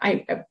day.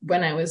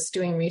 When I was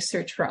doing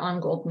research for On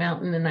Gold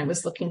Mountain and I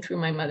was looking through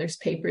my mother's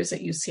papers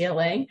at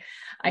UCLA,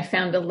 I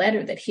found a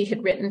letter that he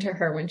had written to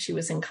her when she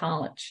was in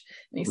college.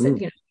 And he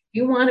said,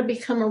 you want to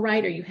become a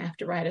writer, you have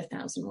to write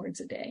 1,000 words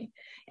a day.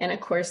 And of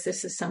course,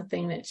 this is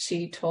something that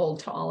she told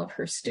to all of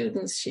her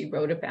students. She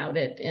wrote about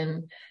it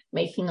in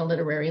Making a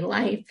Literary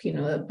Life,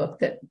 a book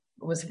that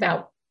was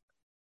about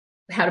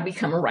how to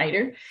become a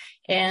writer.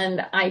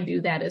 And I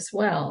do that as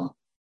well.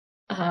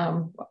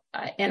 And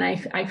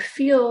I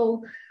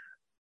feel,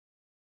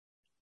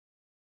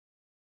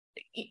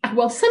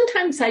 well,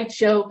 sometimes I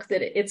joke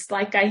that it's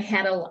like I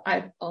had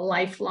a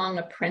lifelong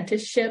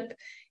apprenticeship.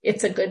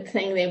 It's a good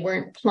thing they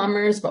weren't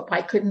plumbers, but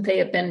why couldn't they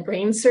have been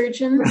brain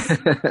surgeons?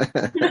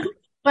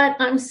 But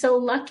I'm so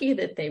lucky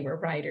that they were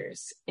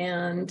writers.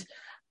 And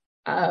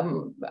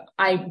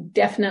I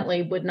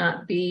definitely would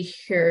not be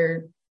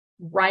here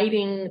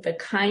writing the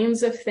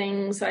kinds of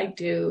things I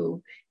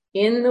do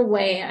in the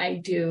way I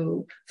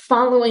do,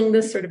 following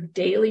the sort of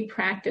daily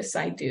practice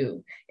I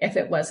do, if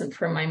it wasn't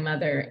for my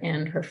mother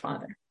and her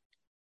father.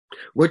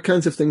 What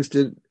kinds of things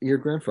did your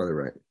grandfather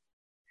write?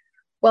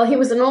 Well, he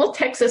was an old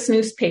Texas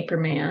newspaper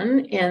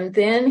man, and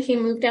then he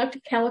moved out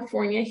to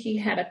California. He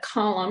had a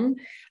column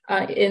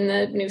in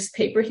the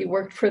newspaper. He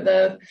worked for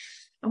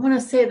I want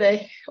to say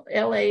the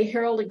LA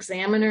Herald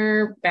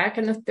Examiner back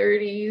in the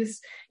 30s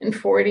and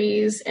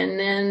 40s, and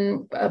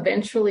then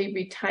eventually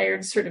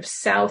retired sort of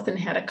south and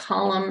had a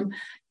column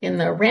in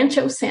the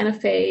Rancho Santa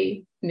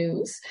Fe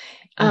News.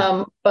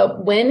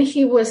 But when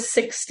he was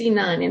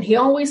 69, and he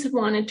always had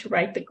wanted to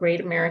write the great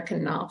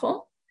American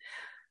novel,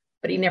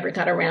 but he never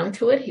got around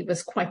to it. He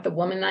was quite the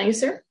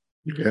womanizer.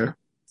 Yeah.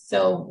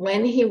 So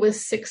when he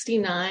was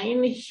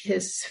 69,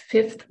 his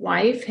fifth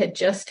wife had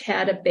just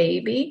had a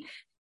baby,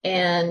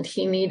 and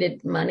he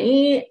needed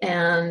money.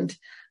 And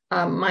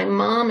my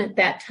mom at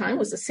that time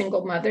was a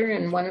single mother,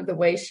 and one of the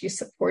ways she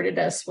supported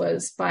us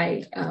was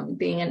by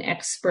being an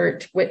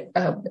expert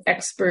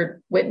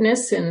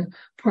witness in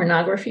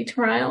pornography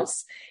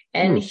trials.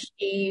 And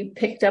he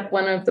picked up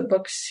one of the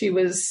books she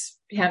was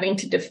having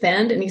to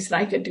defend, and he said,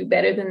 I could do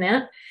better than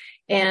that.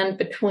 And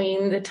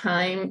between that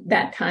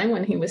time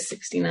when he was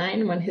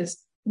 69, when his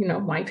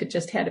wife had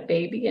just had a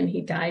baby and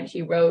he died,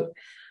 he wrote,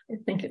 I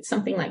think it's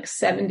something like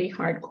 70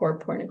 hardcore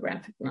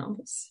pornographic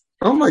novels.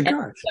 Oh my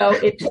gosh. So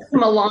it took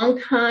him a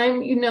long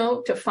time,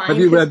 to find. Have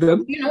you read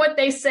them? You know what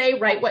they say,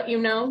 write what you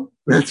know?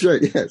 That's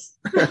right, yes.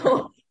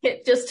 So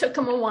it just took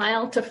him a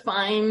while to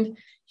find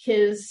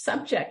his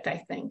subject,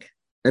 I think.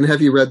 And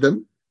have you read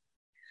them?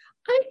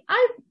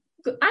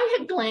 I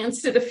had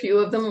glanced at a few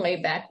of them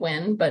way back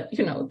when, but,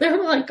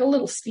 they're like a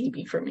little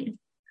steepy for me.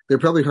 They're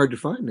probably hard to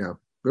find now.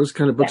 Those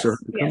kind of books are hard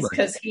to come by.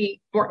 Yes,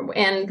 because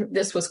and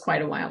this was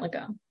quite a while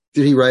ago.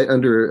 Did he write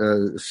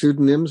under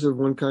pseudonyms of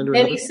one kind or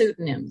another? Many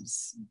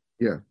pseudonyms.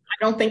 Yeah. I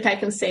don't think I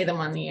can say them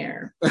on the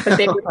air, but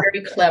they were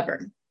very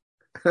clever.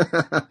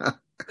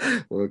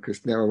 Well,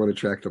 because now I want to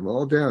track them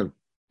all down.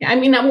 I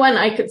mean, one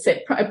I could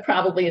say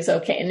probably is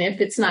okay. And if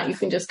it's not, you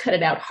can just cut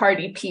it out.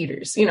 Hardy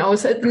Peters, so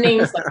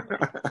names like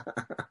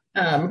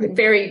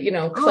very,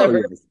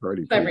 clever,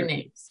 clever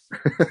names.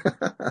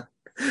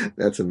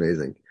 That's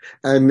amazing.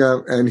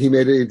 And he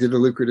did a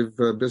lucrative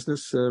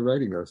business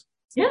writing those.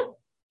 Yeah.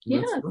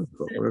 Yeah,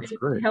 that's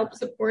great. Help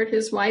support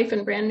his wife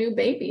and brand new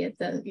baby at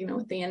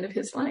the end of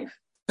his life.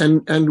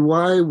 And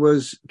why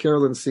was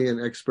Carolyn C.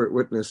 an expert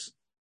witness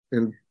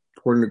in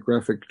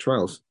pornographic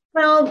trials?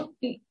 Well,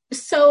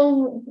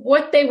 so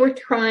what they were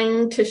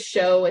trying to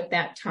show at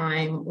that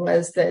time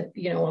was that,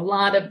 a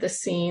lot of the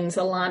scenes,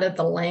 a lot of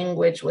the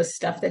language was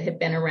stuff that had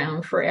been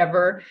around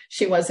forever.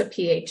 She was a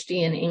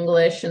PhD in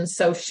English, and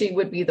so she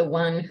would be the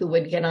one who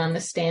would get on the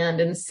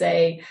stand and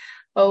say,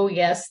 oh,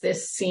 yes,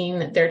 this scene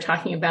that they're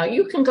talking about,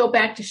 you can go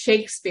back to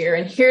Shakespeare,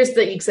 and here's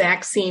the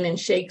exact scene in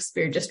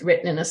Shakespeare, just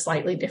written in a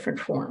slightly different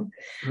form.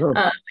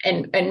 Oh.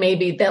 And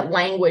maybe that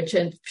language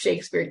in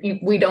Shakespeare,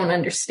 we don't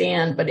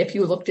understand, but if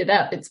you looked it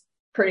up, it's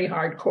pretty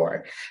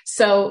hardcore.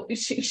 So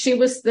she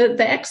was the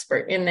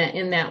expert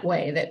in that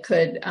way that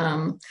could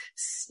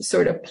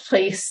sort of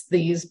place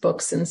these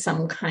books in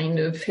some kind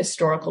of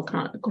historical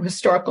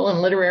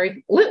and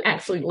literary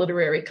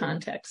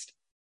context.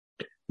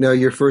 Now,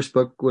 your first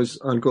book was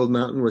on Gold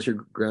Mountain. Was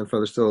your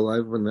grandfather still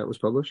alive when that was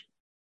published?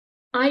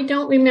 I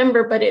don't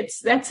remember, but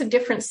that's a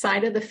different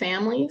side of the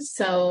family.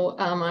 So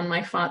on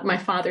my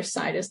father's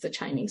side is the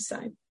Chinese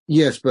side.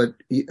 Yes, but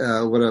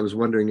what I was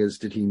wondering is,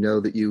 did he know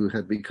that you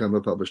had become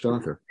a published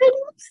author? I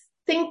don't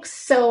think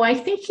so. I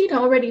think he'd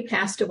already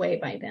passed away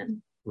by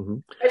then. Mm-hmm.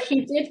 But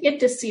he did get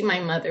to see my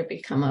mother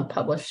become a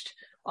published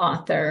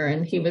author,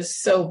 and he was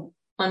so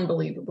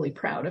unbelievably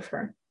proud of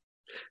her.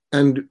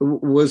 And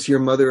was your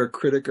mother a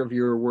critic of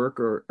your work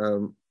or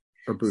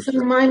a booster? So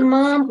my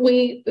mom,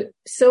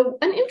 so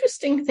an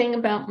interesting thing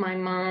about my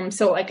mom,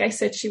 so like I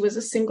said, she was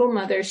a single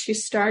mother. She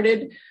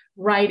started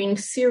writing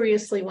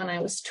seriously when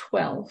I was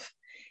 12.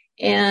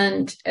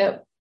 And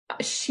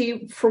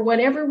she, for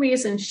whatever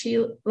reason,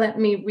 she let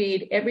me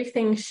read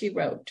everything she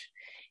wrote.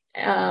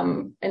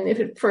 And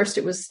at first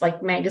it was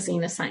like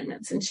magazine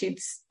assignments, and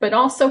but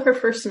also her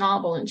first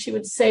novel. And she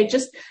would say,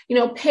 just,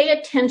 pay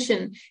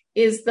attention.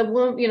 Is the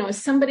woman,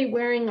 is somebody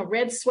wearing a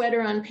red sweater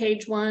on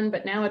page 1,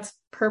 but now it's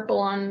purple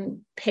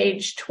on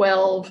page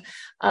 12?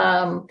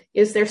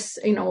 Is there,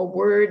 a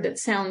word that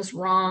sounds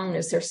wrong?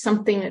 Is there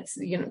something that's,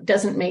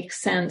 doesn't make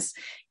sense?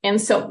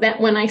 And so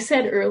that when I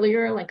said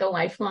earlier, like a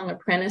lifelong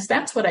apprentice,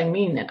 that's what I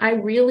mean, that I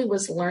really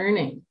was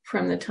learning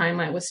from the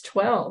time I was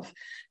 12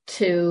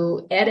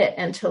 to edit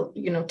and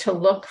to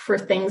look for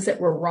things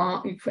that were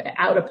wrong,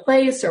 out of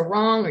place or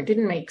wrong or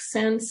didn't make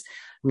sense.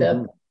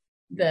 Mm-hmm.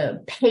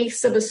 The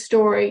pace of a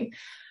story.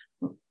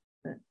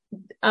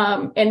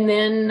 And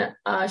then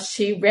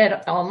she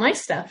read all my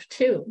stuff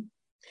too.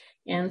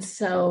 And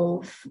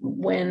so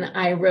when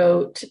I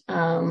wrote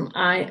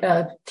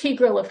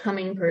Tigrill of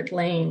Hummingbird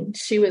Lane,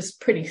 she was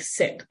pretty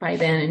sick by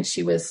then, and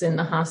she was in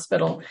the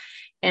hospital.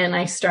 And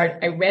I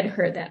read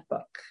her that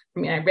book. I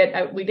mean,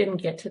 we didn't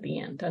get to the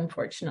end,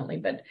 unfortunately,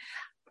 but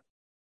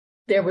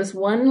there was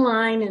one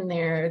line in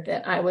there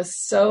that I was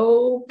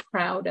so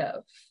proud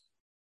of.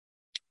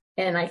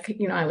 And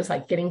I was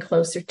like getting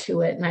closer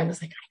to it. And I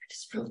was like, I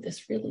just wrote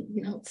this really,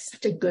 it's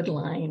such a good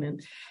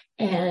line.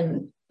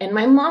 And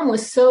my mom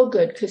was so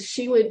good, because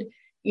she would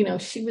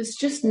she was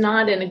just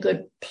not in a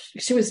good,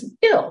 she was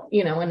ill,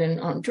 and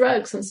on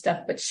drugs and stuff,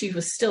 but she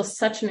was still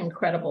such an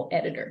incredible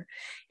editor.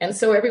 And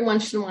so every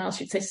once in a while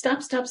she'd say,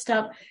 stop, stop,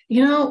 stop,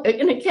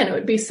 and again, it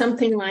would be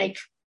something like,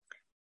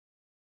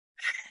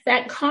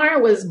 that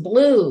car was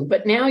blue,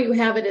 but now you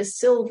have it as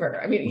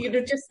silver. I mean,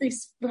 just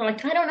these,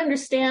 like, I don't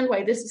understand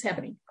why this is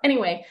happening.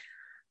 Anyway,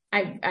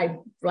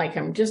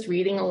 I'm just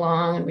reading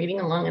along,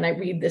 and I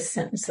read this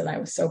sentence that I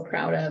was so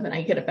proud of, and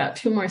I get about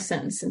 2 more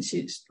sentences, and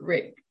she just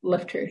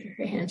lifted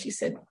her hand. She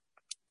said,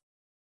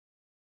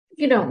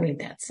 "You don't read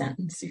that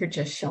sentence. You're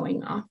just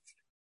showing off."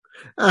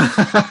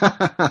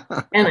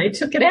 And I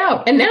took it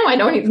out, and now I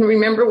don't even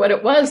remember what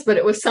it was, but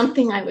it was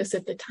something I was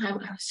at the time.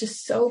 I was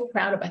just so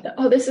proud of. I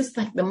thought, this is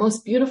like the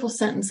most beautiful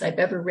sentence I've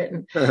ever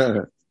written.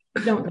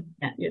 You don't need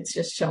that. It's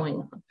just showing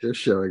off. Just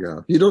showing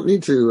off. You don't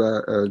need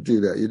to do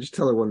that. You just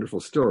tell a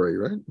wonderful story,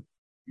 right?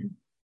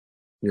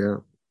 Yeah.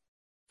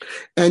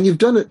 And you've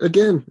done it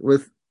again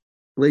with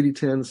Lady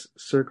Tan's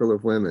Circle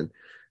of Women,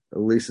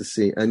 Lisa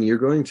C. And you're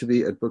going to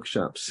be at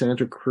Bookshop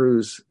Santa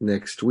Cruz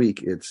next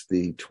week. It's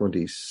the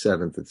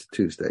 27th. It's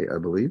Tuesday, I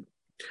believe.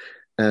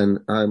 And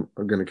I'm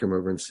going to come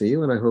over and see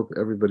you. And I hope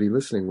everybody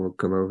listening will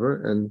come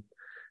over.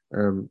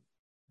 And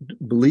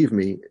believe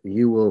me,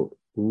 you will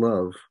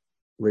love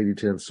Lady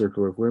Tan's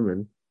Circle of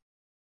Women.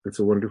 It's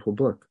a wonderful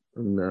book.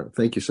 And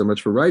thank you so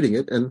much for writing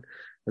it. And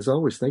as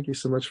always, thank you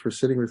so much for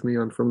sitting with me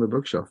on From the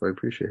Bookshelf. I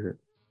appreciate it.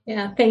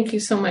 Yeah, thank you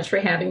so much for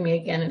having me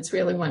again. It's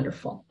really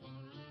wonderful.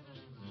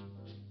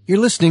 You're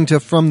listening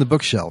to From the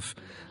Bookshelf.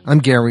 I'm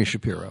Gary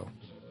Shapiro.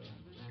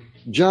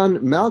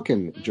 John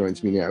Malkin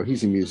joins me now.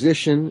 He's a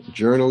musician,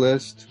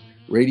 journalist,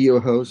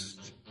 radio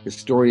host,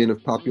 historian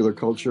of popular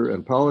culture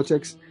and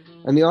politics,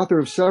 and the author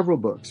of several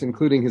books,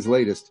 including his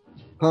latest,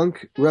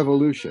 Punk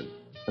Revolution,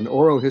 an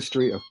oral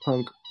history of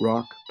punk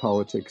rock,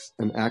 politics,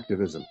 and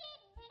activism.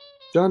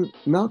 John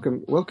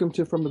Malkin, welcome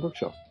to From the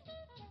Bookshelf.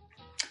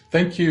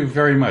 Thank you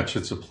very much.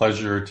 It's a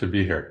pleasure to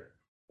be here.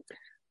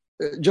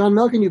 John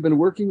Malkin, you've been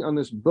working on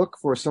this book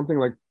for something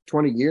like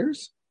 20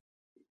 years?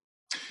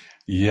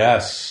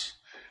 Yes,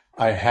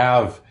 I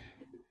have.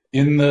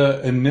 In the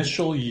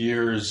initial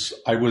years,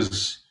 I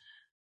was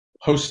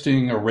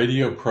hosting a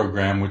radio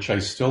program, which I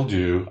still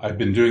do. I've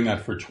been doing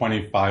that for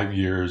 25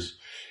 years.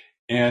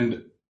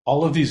 And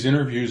all of these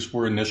interviews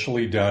were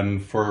initially done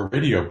for a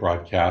radio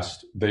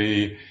broadcast.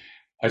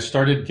 I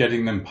started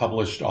getting them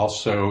published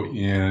also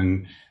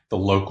in the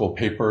local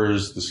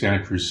papers, the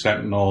Santa Cruz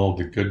Sentinel,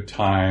 the Good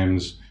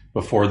Times,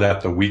 before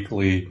that, the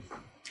Weekly,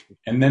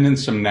 and then in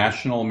some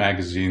national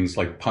magazines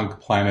like Punk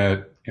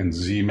Planet and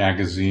Z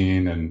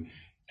Magazine and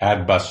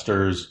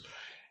Adbusters.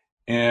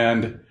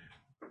 And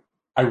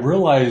I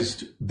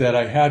realized that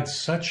I had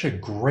such a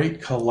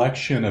great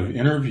collection of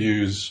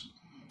interviews,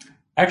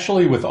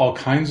 actually with all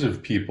kinds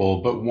of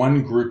people, but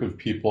one group of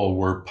people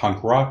were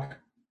punk rock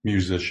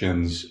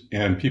musicians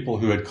and people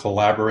who had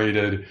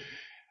collaborated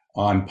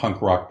on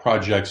punk rock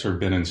projects or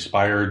been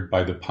inspired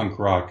by the punk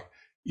rock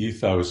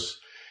ethos.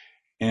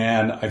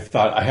 And I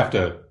thought, I have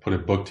to put a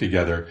book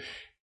together.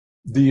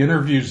 The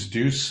interviews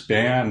do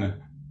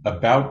span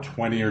about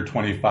 20 or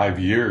 25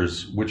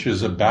 years, which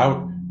is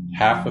about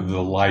half of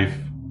the life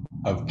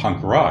of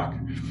punk rock.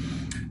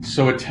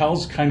 So it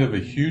tells kind of a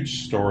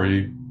huge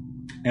story,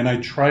 and I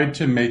tried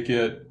to make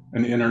it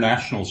an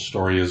international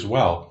story as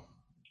well.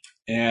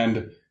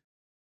 And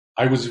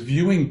I was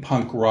viewing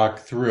punk rock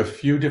through a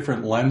few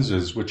different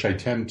lenses, which I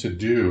tend to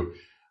do,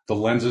 the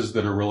lenses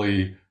that are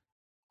really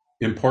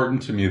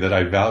important to me, that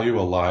I value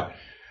a lot.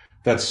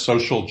 That's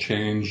social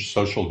change,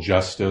 social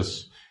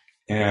justice,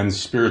 and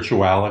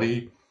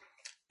spirituality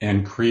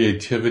and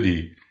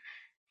creativity.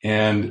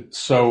 And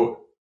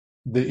so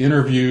the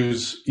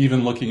interviews,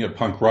 even looking at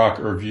punk rock,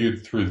 are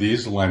viewed through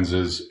these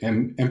lenses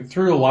and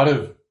through a lot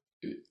of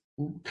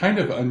kind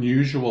of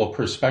unusual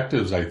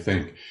perspectives, I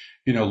think,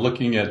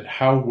 looking at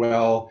how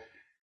well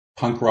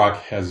punk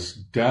rock has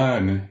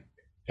done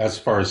as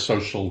far as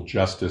social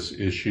justice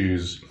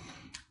issues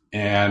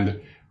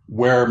and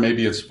where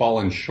maybe it's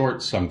fallen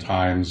short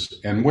sometimes,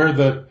 and where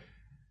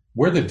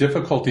the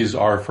difficulties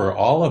are for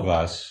all of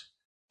us,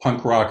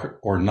 punk rock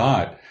or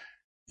not,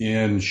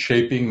 in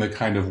shaping the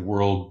kind of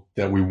world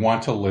that we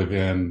want to live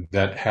in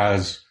that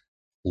has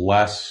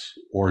less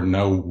or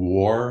no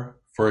war,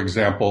 for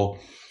example,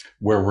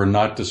 where we're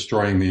not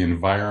destroying the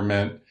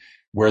environment,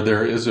 where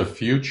there is a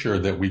future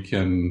that we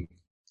can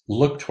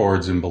look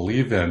towards and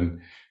believe in.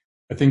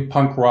 I think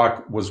punk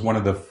rock was one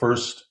of the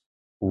first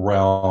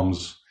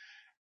realms,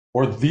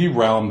 or the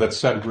realm, that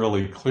said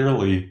really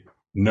clearly,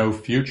 no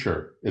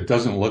future. It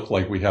doesn't look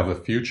like we have a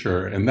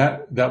future. And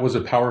that was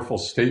a powerful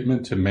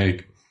statement to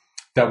make,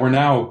 that we're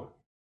now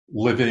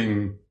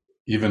living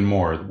even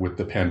more with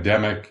the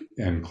pandemic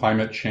and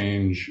climate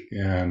change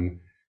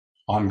and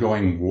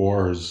ongoing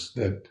wars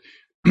that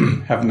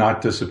have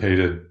not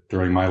dissipated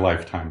during my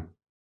lifetime.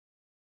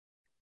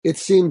 It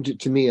seemed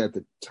to me at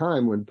the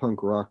time when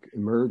punk rock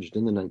emerged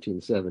in the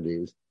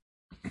 1970s,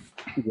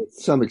 with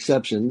some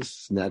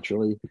exceptions,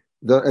 naturally,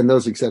 and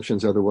those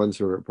exceptions are the ones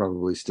who are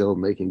probably still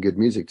making good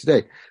music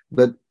today.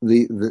 But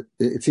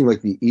it seemed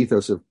like the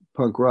ethos of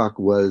punk rock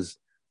was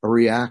a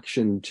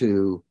reaction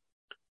to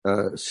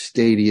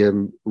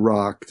stadium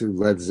rock, to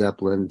Led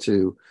Zeppelin,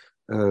 to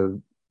uh,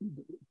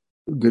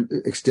 good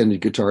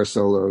extended guitar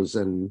solos,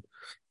 uh,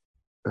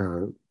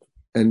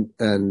 and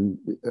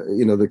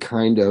the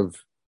kind of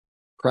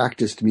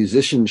practiced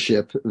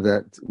musicianship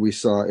that we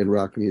saw in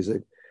rock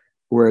music,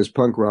 whereas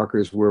punk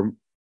rockers were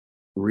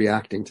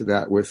reacting to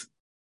that with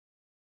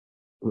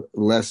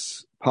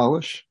less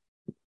polish.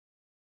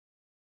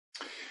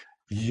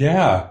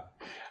 Yeah.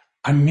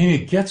 I mean,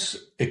 it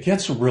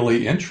gets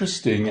really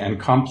interesting and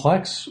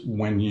complex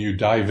when you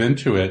dive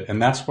into it.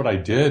 And that's what I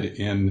did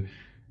in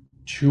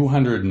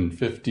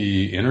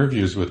 250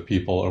 interviews with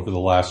people over the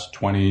last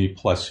 20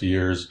 plus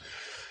years.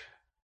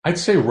 I'd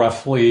say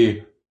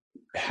roughly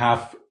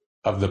half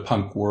of the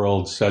punk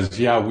world says,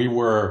 yeah,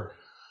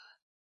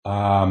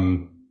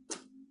 um,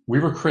 we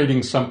were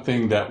creating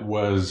something that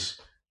was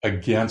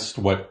against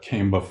what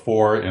came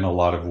before in a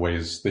lot of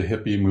ways, the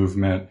hippie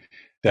movement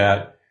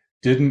that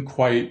didn't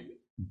quite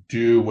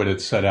do what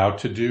it set out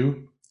to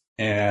do,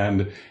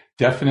 and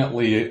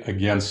definitely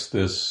against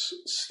this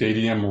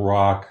stadium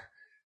rock,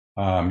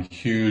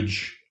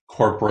 huge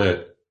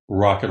corporate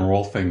rock and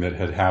roll thing that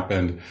had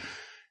happened.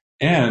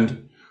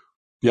 And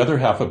the other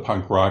half of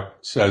punk rock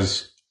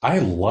says, I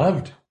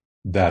loved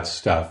that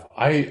stuff.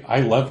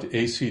 I loved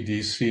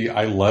AC/DC.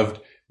 I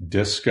loved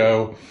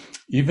disco.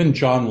 Even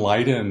John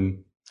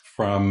Lydon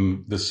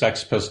from the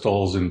Sex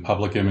Pistols and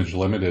Public Image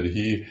Limited,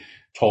 he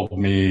told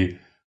me,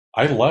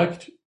 I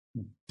liked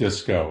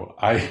disco.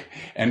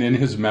 And in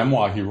his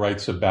memoir, he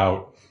writes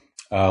about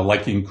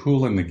liking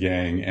Kool and the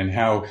Gang and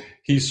how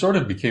he sort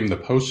of became the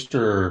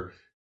poster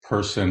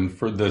person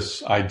for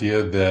this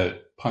idea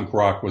that punk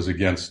rock was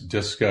against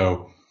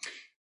disco.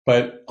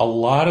 But a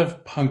lot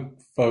of punk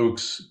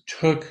folks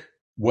took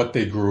what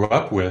they grew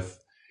up with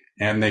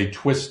and they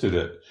twisted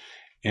it.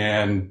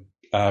 And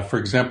for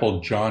example,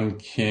 John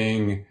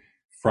King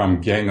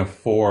from Gang of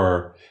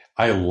Four,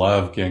 I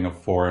love Gang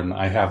of Four, and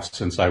I have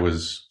since I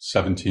was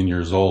 17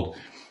 years old.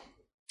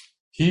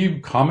 He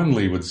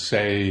commonly would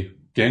say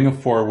Gang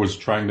of Four was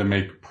trying to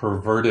make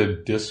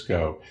perverted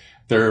disco.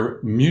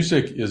 Their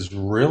music is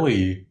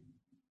really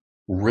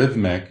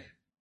rhythmic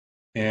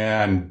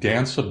and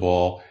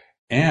danceable,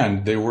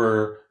 and they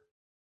were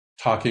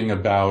talking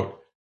about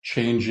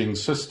changing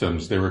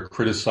systems. They were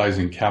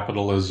criticizing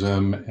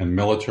capitalism and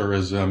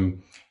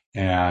militarism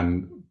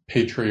and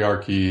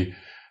patriarchy.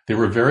 They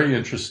were very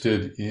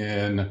interested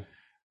in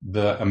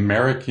the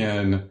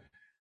American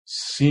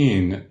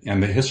scene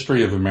and the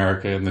history of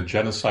America and the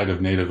genocide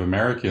of Native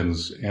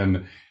Americans.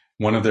 And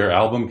one of their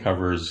album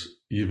covers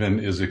even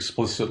is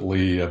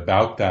explicitly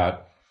about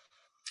that.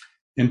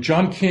 And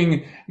John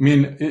King, I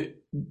mean,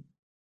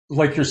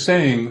 like you're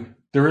saying,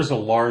 there is a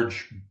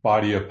large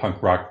body of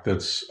punk rock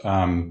that's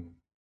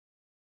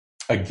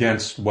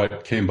against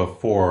what came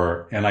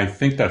before, and I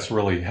think that's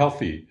really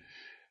healthy.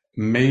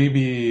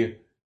 Maybe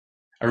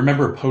I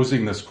remember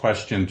posing this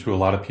question to a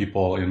lot of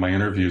people in my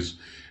interviews.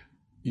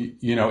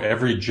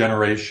 Every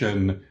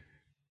generation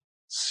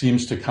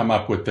seems to come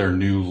up with their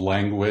new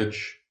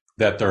language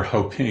that they're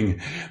hoping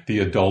the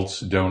adults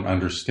don't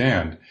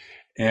understand.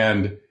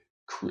 And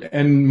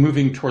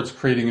moving towards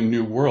creating a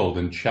new world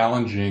and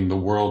challenging the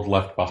world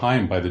left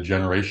behind by the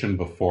generation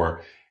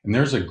before. And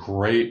there's a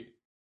great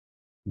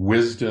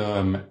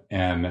wisdom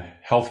and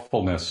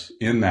healthfulness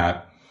in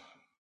that.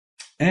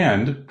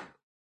 And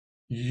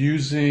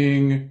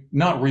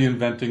not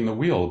reinventing the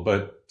wheel,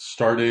 but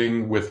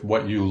starting with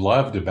what you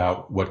loved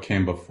about what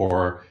came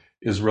before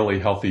is really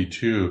healthy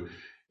too.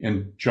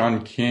 And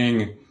John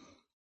King,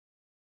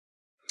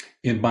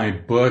 in my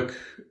book,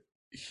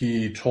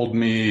 he told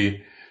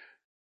me,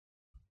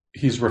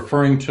 he's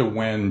referring to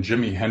when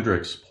Jimi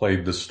Hendrix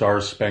played the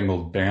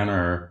Star-Spangled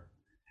Banner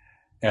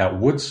at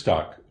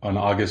Woodstock on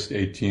August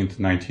 18th,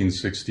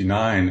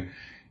 1969.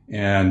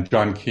 And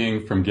John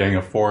King from Gang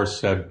of Four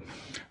said,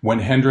 when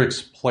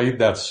Hendrix played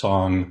that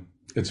song,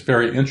 it's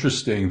very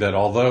interesting that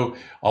although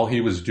all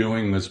he was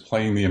doing was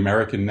playing the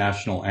American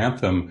national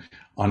anthem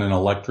on an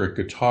electric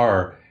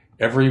guitar,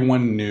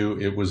 everyone knew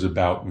it was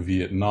about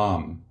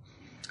Vietnam.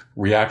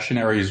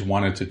 Reactionaries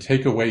wanted to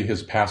take away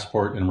his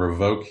passport and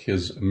revoke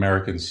his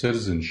American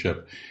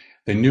citizenship.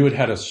 They knew it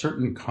had a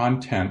certain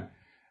content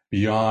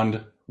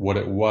beyond what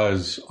it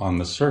was on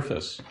the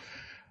surface.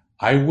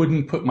 I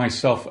wouldn't put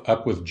myself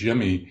up with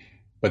Jimmy,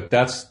 but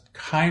that's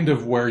kind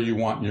of where you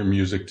want your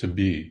music to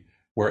be,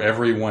 where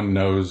everyone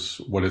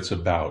knows what it's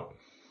about.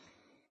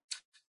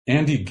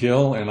 Andy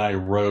Gill and I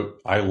wrote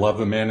I Love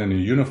a Man in a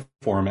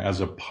Uniform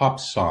as a pop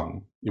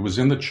song. It was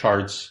in the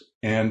charts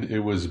and it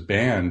was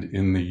banned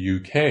in the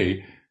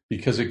UK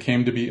because it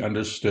came to be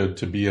understood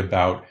to be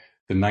about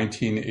the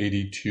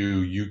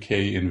 1982 UK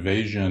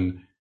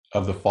invasion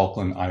of the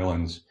Falkland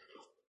Islands.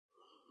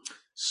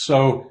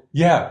 So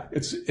yeah,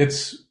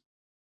 it's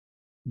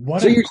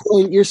what. So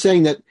you're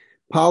saying that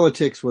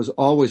politics was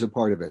always a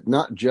part of it,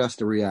 not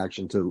just a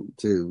reaction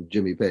to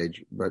Jimmy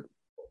Page, but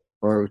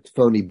or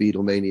phony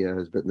Beatlemania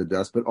has bitten the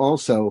dust, but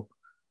also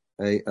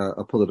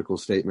a political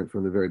statement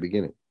from the very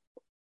beginning.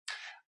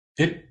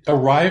 It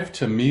arrived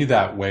to me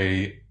that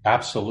way,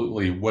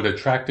 absolutely. What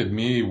attracted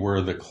me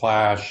were the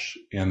Clash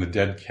and the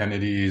Dead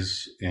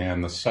Kennedys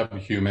and the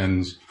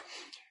Subhumans.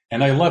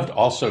 And I loved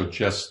also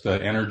just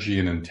the energy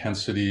and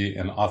intensity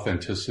and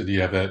authenticity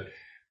of it.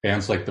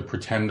 Bands like the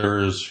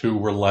Pretenders, who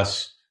were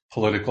less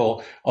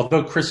political,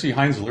 although Chrissie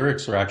Hynde's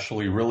lyrics are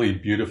actually really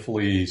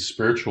beautifully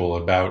spiritual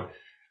about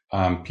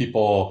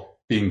people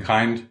being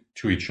kind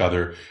to each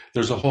other.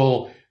 There's a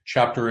whole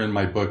chapter in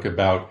my book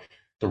about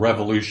the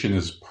revolution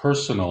is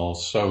personal,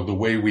 so the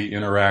way we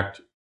interact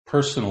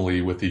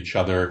personally with each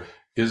other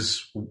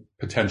is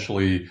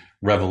potentially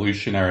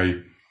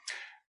revolutionary.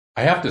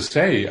 I have to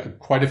say,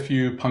 quite a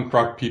few punk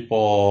rock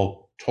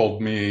people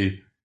told me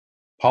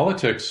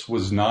politics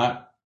was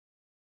not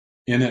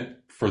in it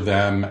for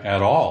them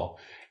at all.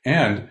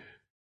 And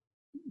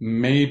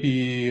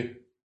maybe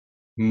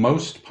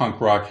most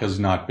punk rock has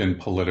not been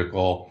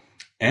political,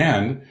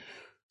 and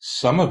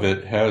some of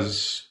it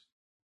has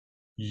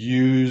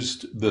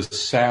used the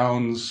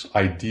sounds,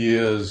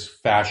 ideas,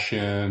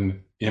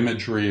 fashion,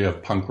 imagery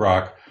of punk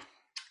rock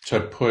to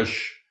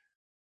push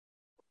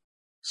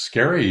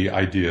scary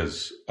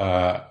ideas,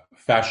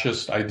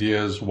 fascist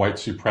ideas, white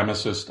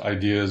supremacist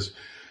ideas.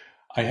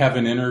 I have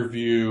an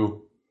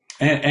interview,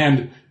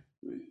 and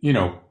you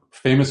know,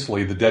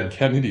 famously the Dead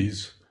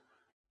Kennedys,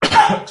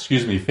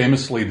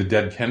 famously the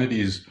Dead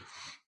Kennedys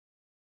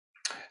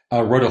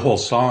wrote a whole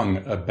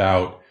song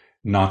about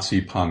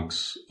Nazi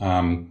punks.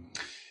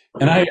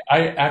 And I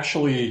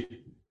actually,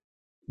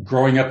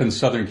 growing up in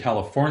Southern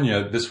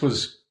California, this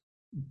was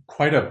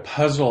quite a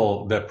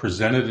puzzle that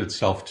presented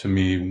itself to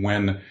me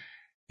when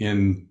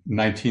in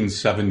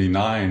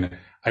 1979,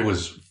 I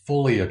was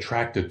fully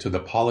attracted to the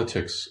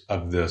politics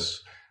of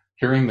this.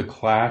 Hearing the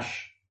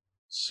Clash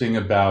sing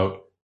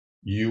about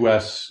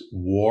U.S.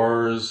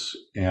 wars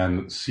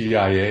and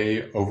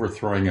CIA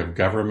overthrowing of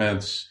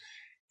governments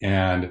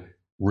and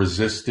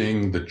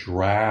resisting the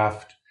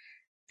draft,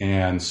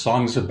 and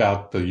songs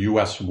about the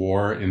U.S.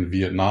 war in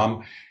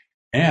Vietnam.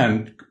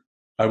 And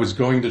I was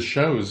going to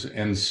shows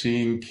and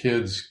seeing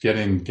kids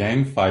getting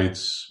gang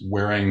fights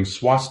wearing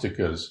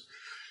swastikas.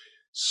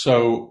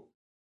 So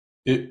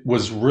it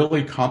was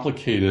really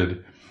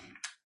complicated.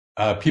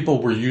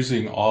 People were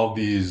using all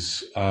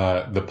these,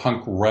 the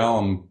punk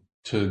realm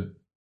to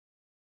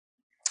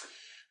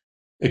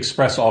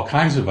express all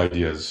kinds of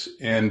ideas.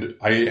 And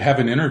I have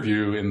an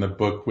interview in the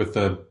book with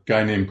a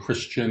guy named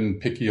Christian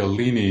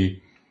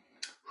Picciolini,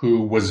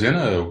 who was in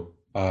a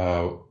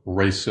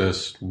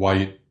racist,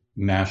 white,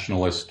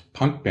 nationalist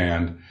punk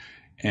band,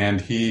 and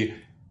he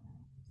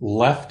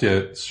left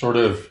it sort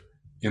of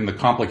in the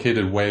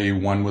complicated way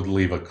one would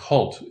leave a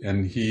cult.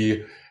 And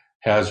he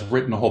has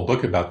written a whole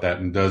book about that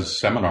and does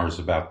seminars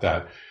about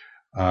that.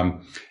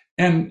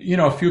 And, you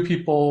know, a few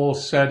people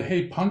said,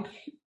 hey, punk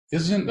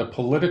isn't a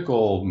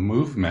political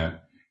movement.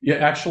 Yeah,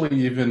 actually,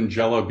 even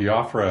Jello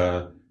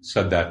Biafra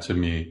said that to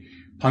me.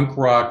 Punk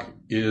rock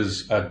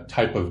is a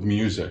type of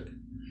music.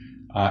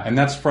 And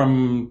that's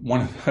from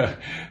one of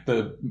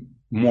the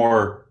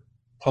more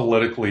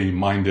politically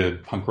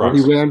minded punk rock.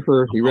 Well,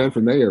 he ran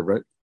for mayor,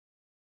 right?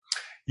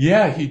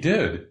 Yeah, he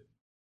did.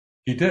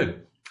 He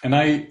did. And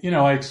I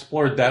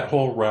explored that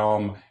whole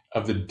realm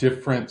of the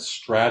different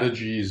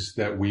strategies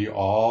that we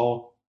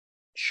all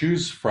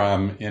choose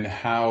from in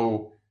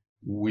how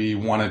we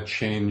want to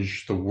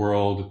change the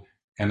world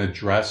and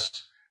address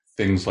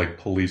things like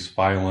police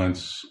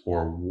violence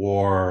or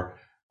war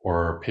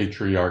or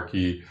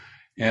patriarchy.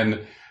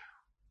 And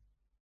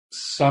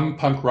some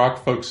punk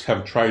rock folks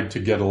have tried to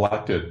get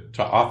elected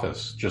to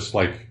office, just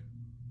like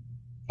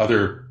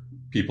other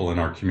people in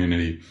our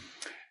community.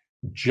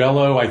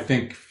 Jello, I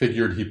think,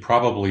 figured he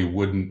probably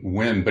wouldn't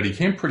win, but he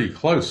came pretty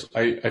close.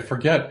 I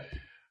forget.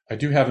 I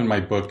do have in my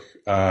book.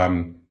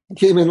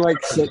 Came in like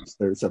sixth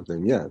or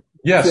something. Yeah.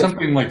 Yeah, Sixth.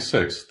 something like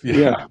sixth.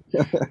 Yeah.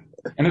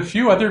 And a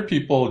few other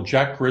people,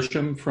 Jack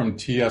Grisham from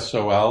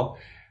TSOL,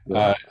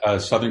 a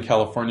Southern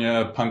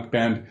California punk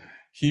band,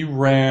 he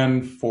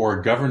ran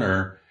for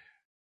governor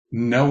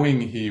knowing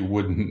he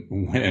wouldn't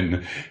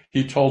win.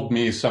 He told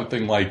me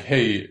something like,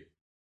 hey,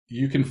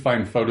 you can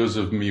find photos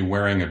of me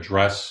wearing a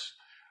dress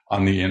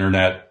on the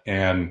internet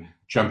and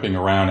jumping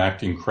around,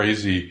 acting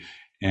crazy,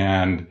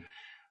 and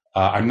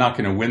I'm not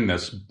going to win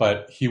this.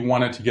 But he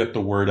wanted to get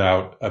the word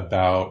out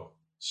about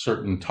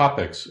certain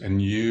topics and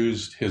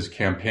used his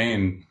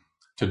campaign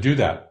to do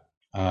that,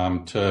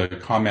 to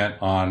comment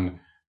on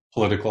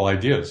political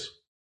ideas.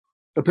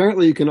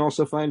 Apparently, you can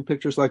also find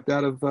pictures like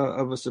that of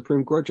a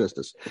Supreme Court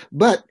justice.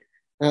 But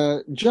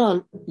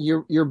John,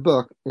 your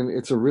book, and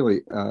it's a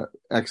really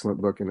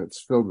excellent book, and it's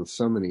filled with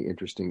so many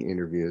interesting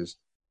interviews.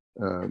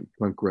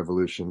 Punk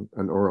Revolution,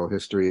 an oral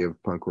history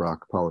of punk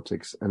rock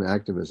politics and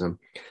activism.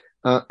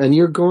 And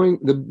you're going.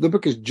 The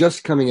book is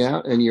just coming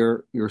out, and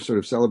you're sort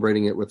of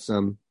celebrating it with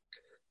some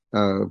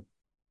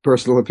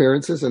personal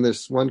appearances. And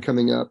there's one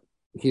coming up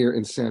here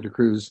in Santa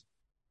Cruz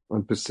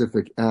on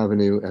Pacific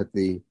Avenue at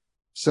the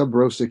Sub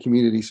Rosa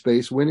Community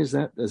Space. When is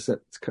that? Is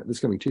that this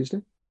coming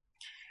Tuesday?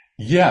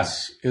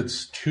 Yes,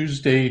 it's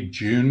Tuesday,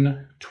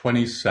 June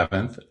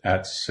 27th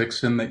at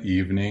 6 in the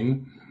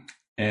evening.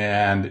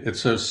 And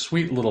it's a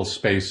sweet little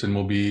space, and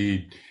we'll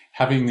be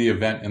having the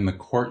event in the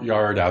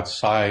courtyard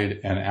outside.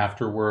 And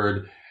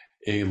afterward,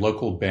 a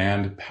local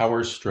band,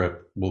 Power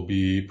Strip, will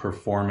be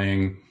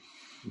performing.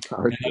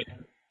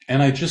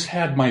 And I just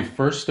had my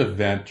first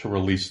event to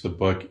release the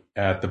book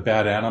at the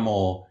Bad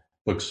Animal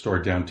bookstore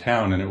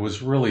downtown, and it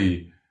was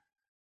really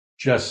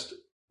just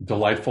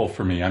delightful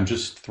for me. I'm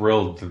just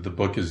thrilled that the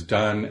book is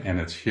done and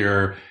it's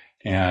here.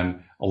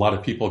 And a lot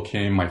of people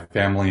came, my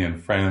family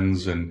and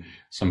friends, and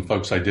some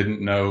folks I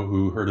didn't know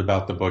who heard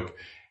about the book.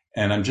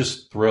 And I'm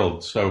just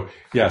thrilled. So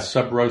yeah,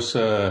 Sub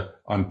Rosa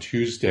on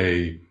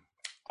Tuesday,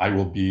 I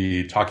will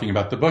be talking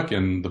about the book,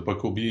 and the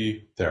book will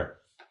be there.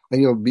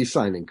 And you'll be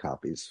signing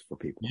copies for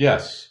people.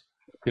 Yes.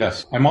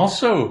 Yes. I'm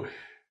also,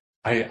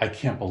 I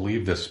can't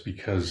believe this,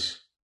 because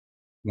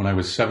when I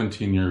was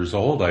 17 years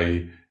old,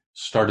 I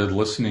started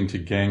listening to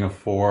Gang of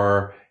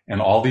Four and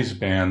all these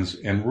bands,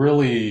 and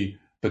really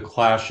The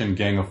Clash and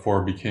Gang of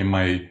Four became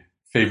my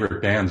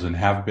favorite bands and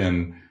have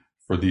been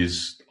for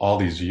all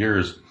these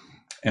years.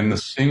 And the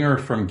singer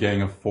from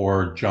Gang of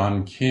Four,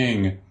 John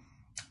King,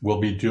 will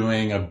be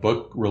doing a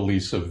book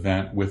release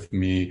event with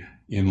me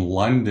in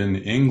London,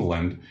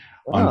 England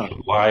on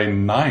July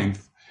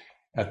 9th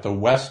at the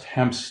West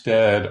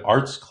Hampstead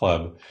Arts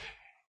Club.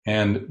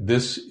 And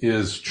this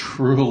is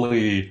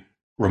truly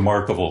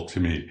remarkable to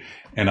me.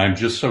 And I'm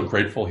just so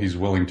grateful he's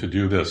willing to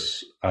do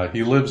this.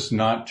 He lives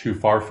not too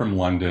far from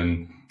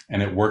London,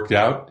 and it worked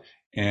out.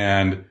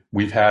 And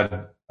we've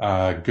had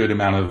a good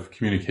amount of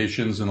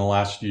communications in the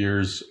last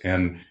years,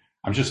 and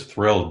I'm just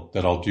thrilled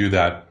that I'll do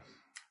that.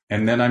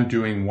 And then I'm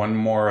doing one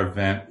more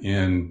event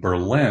in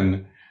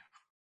Berlin,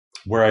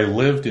 where I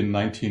lived in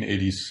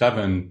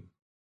 1987.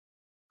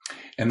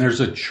 And there's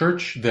a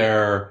church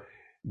there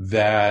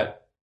that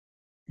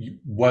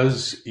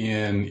was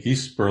in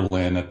East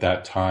Berlin at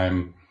that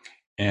time.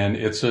 And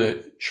it's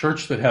a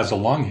church that has a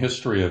long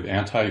history of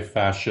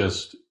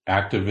anti-fascist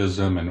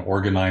activism and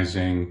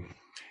organizing.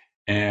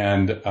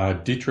 And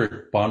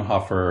Dietrich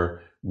Bonhoeffer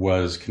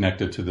was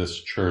connected to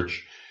this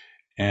church.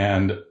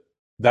 And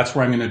that's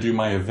where I'm going to do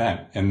my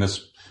event. And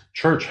this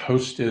church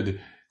hosted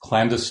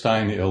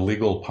clandestine,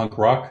 illegal punk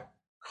rock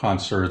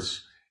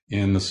concerts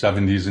in the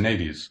 70s and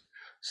 80s.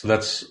 So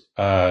that's,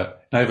 I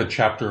have a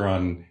chapter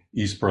on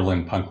East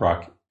Berlin punk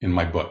rock in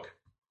my book.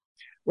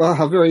 Well,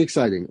 how very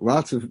exciting.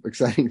 Lots of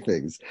exciting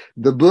things.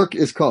 The book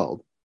is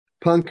called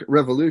Punk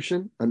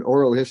Revolution, An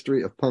Oral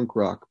History of Punk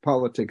Rock,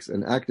 Politics,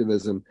 and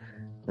Activism.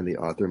 And the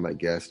author, my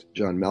guest,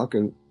 John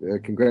Malkin.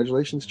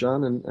 Congratulations,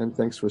 John, and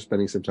thanks for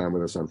spending some time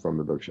with us on From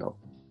the Bookshelf.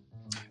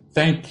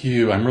 Thank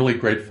you. I'm really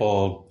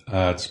grateful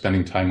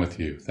spending time with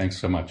you. Thanks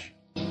so much.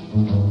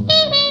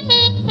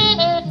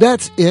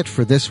 That's it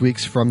for this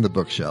week's From the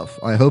Bookshelf.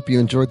 I hope you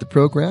enjoyed the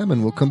program,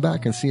 and we'll come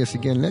back and see us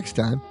again next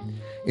time.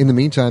 In the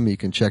meantime, you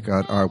can check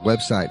out our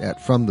website at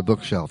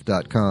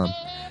FromTheBookshelf.com.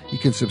 You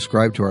can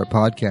subscribe to our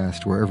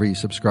podcast wherever you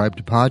subscribe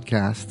to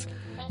podcasts.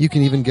 You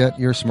can even get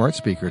your smart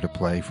speaker to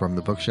play From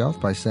the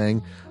Bookshelf by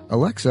saying,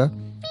 "Alexa,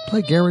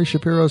 play Gary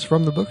Shapiro's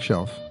From the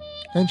Bookshelf,"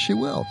 and she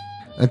will.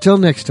 Until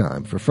next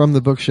time, for From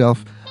the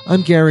Bookshelf,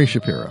 I'm Gary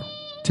Shapiro.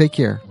 Take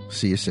care.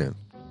 See you soon.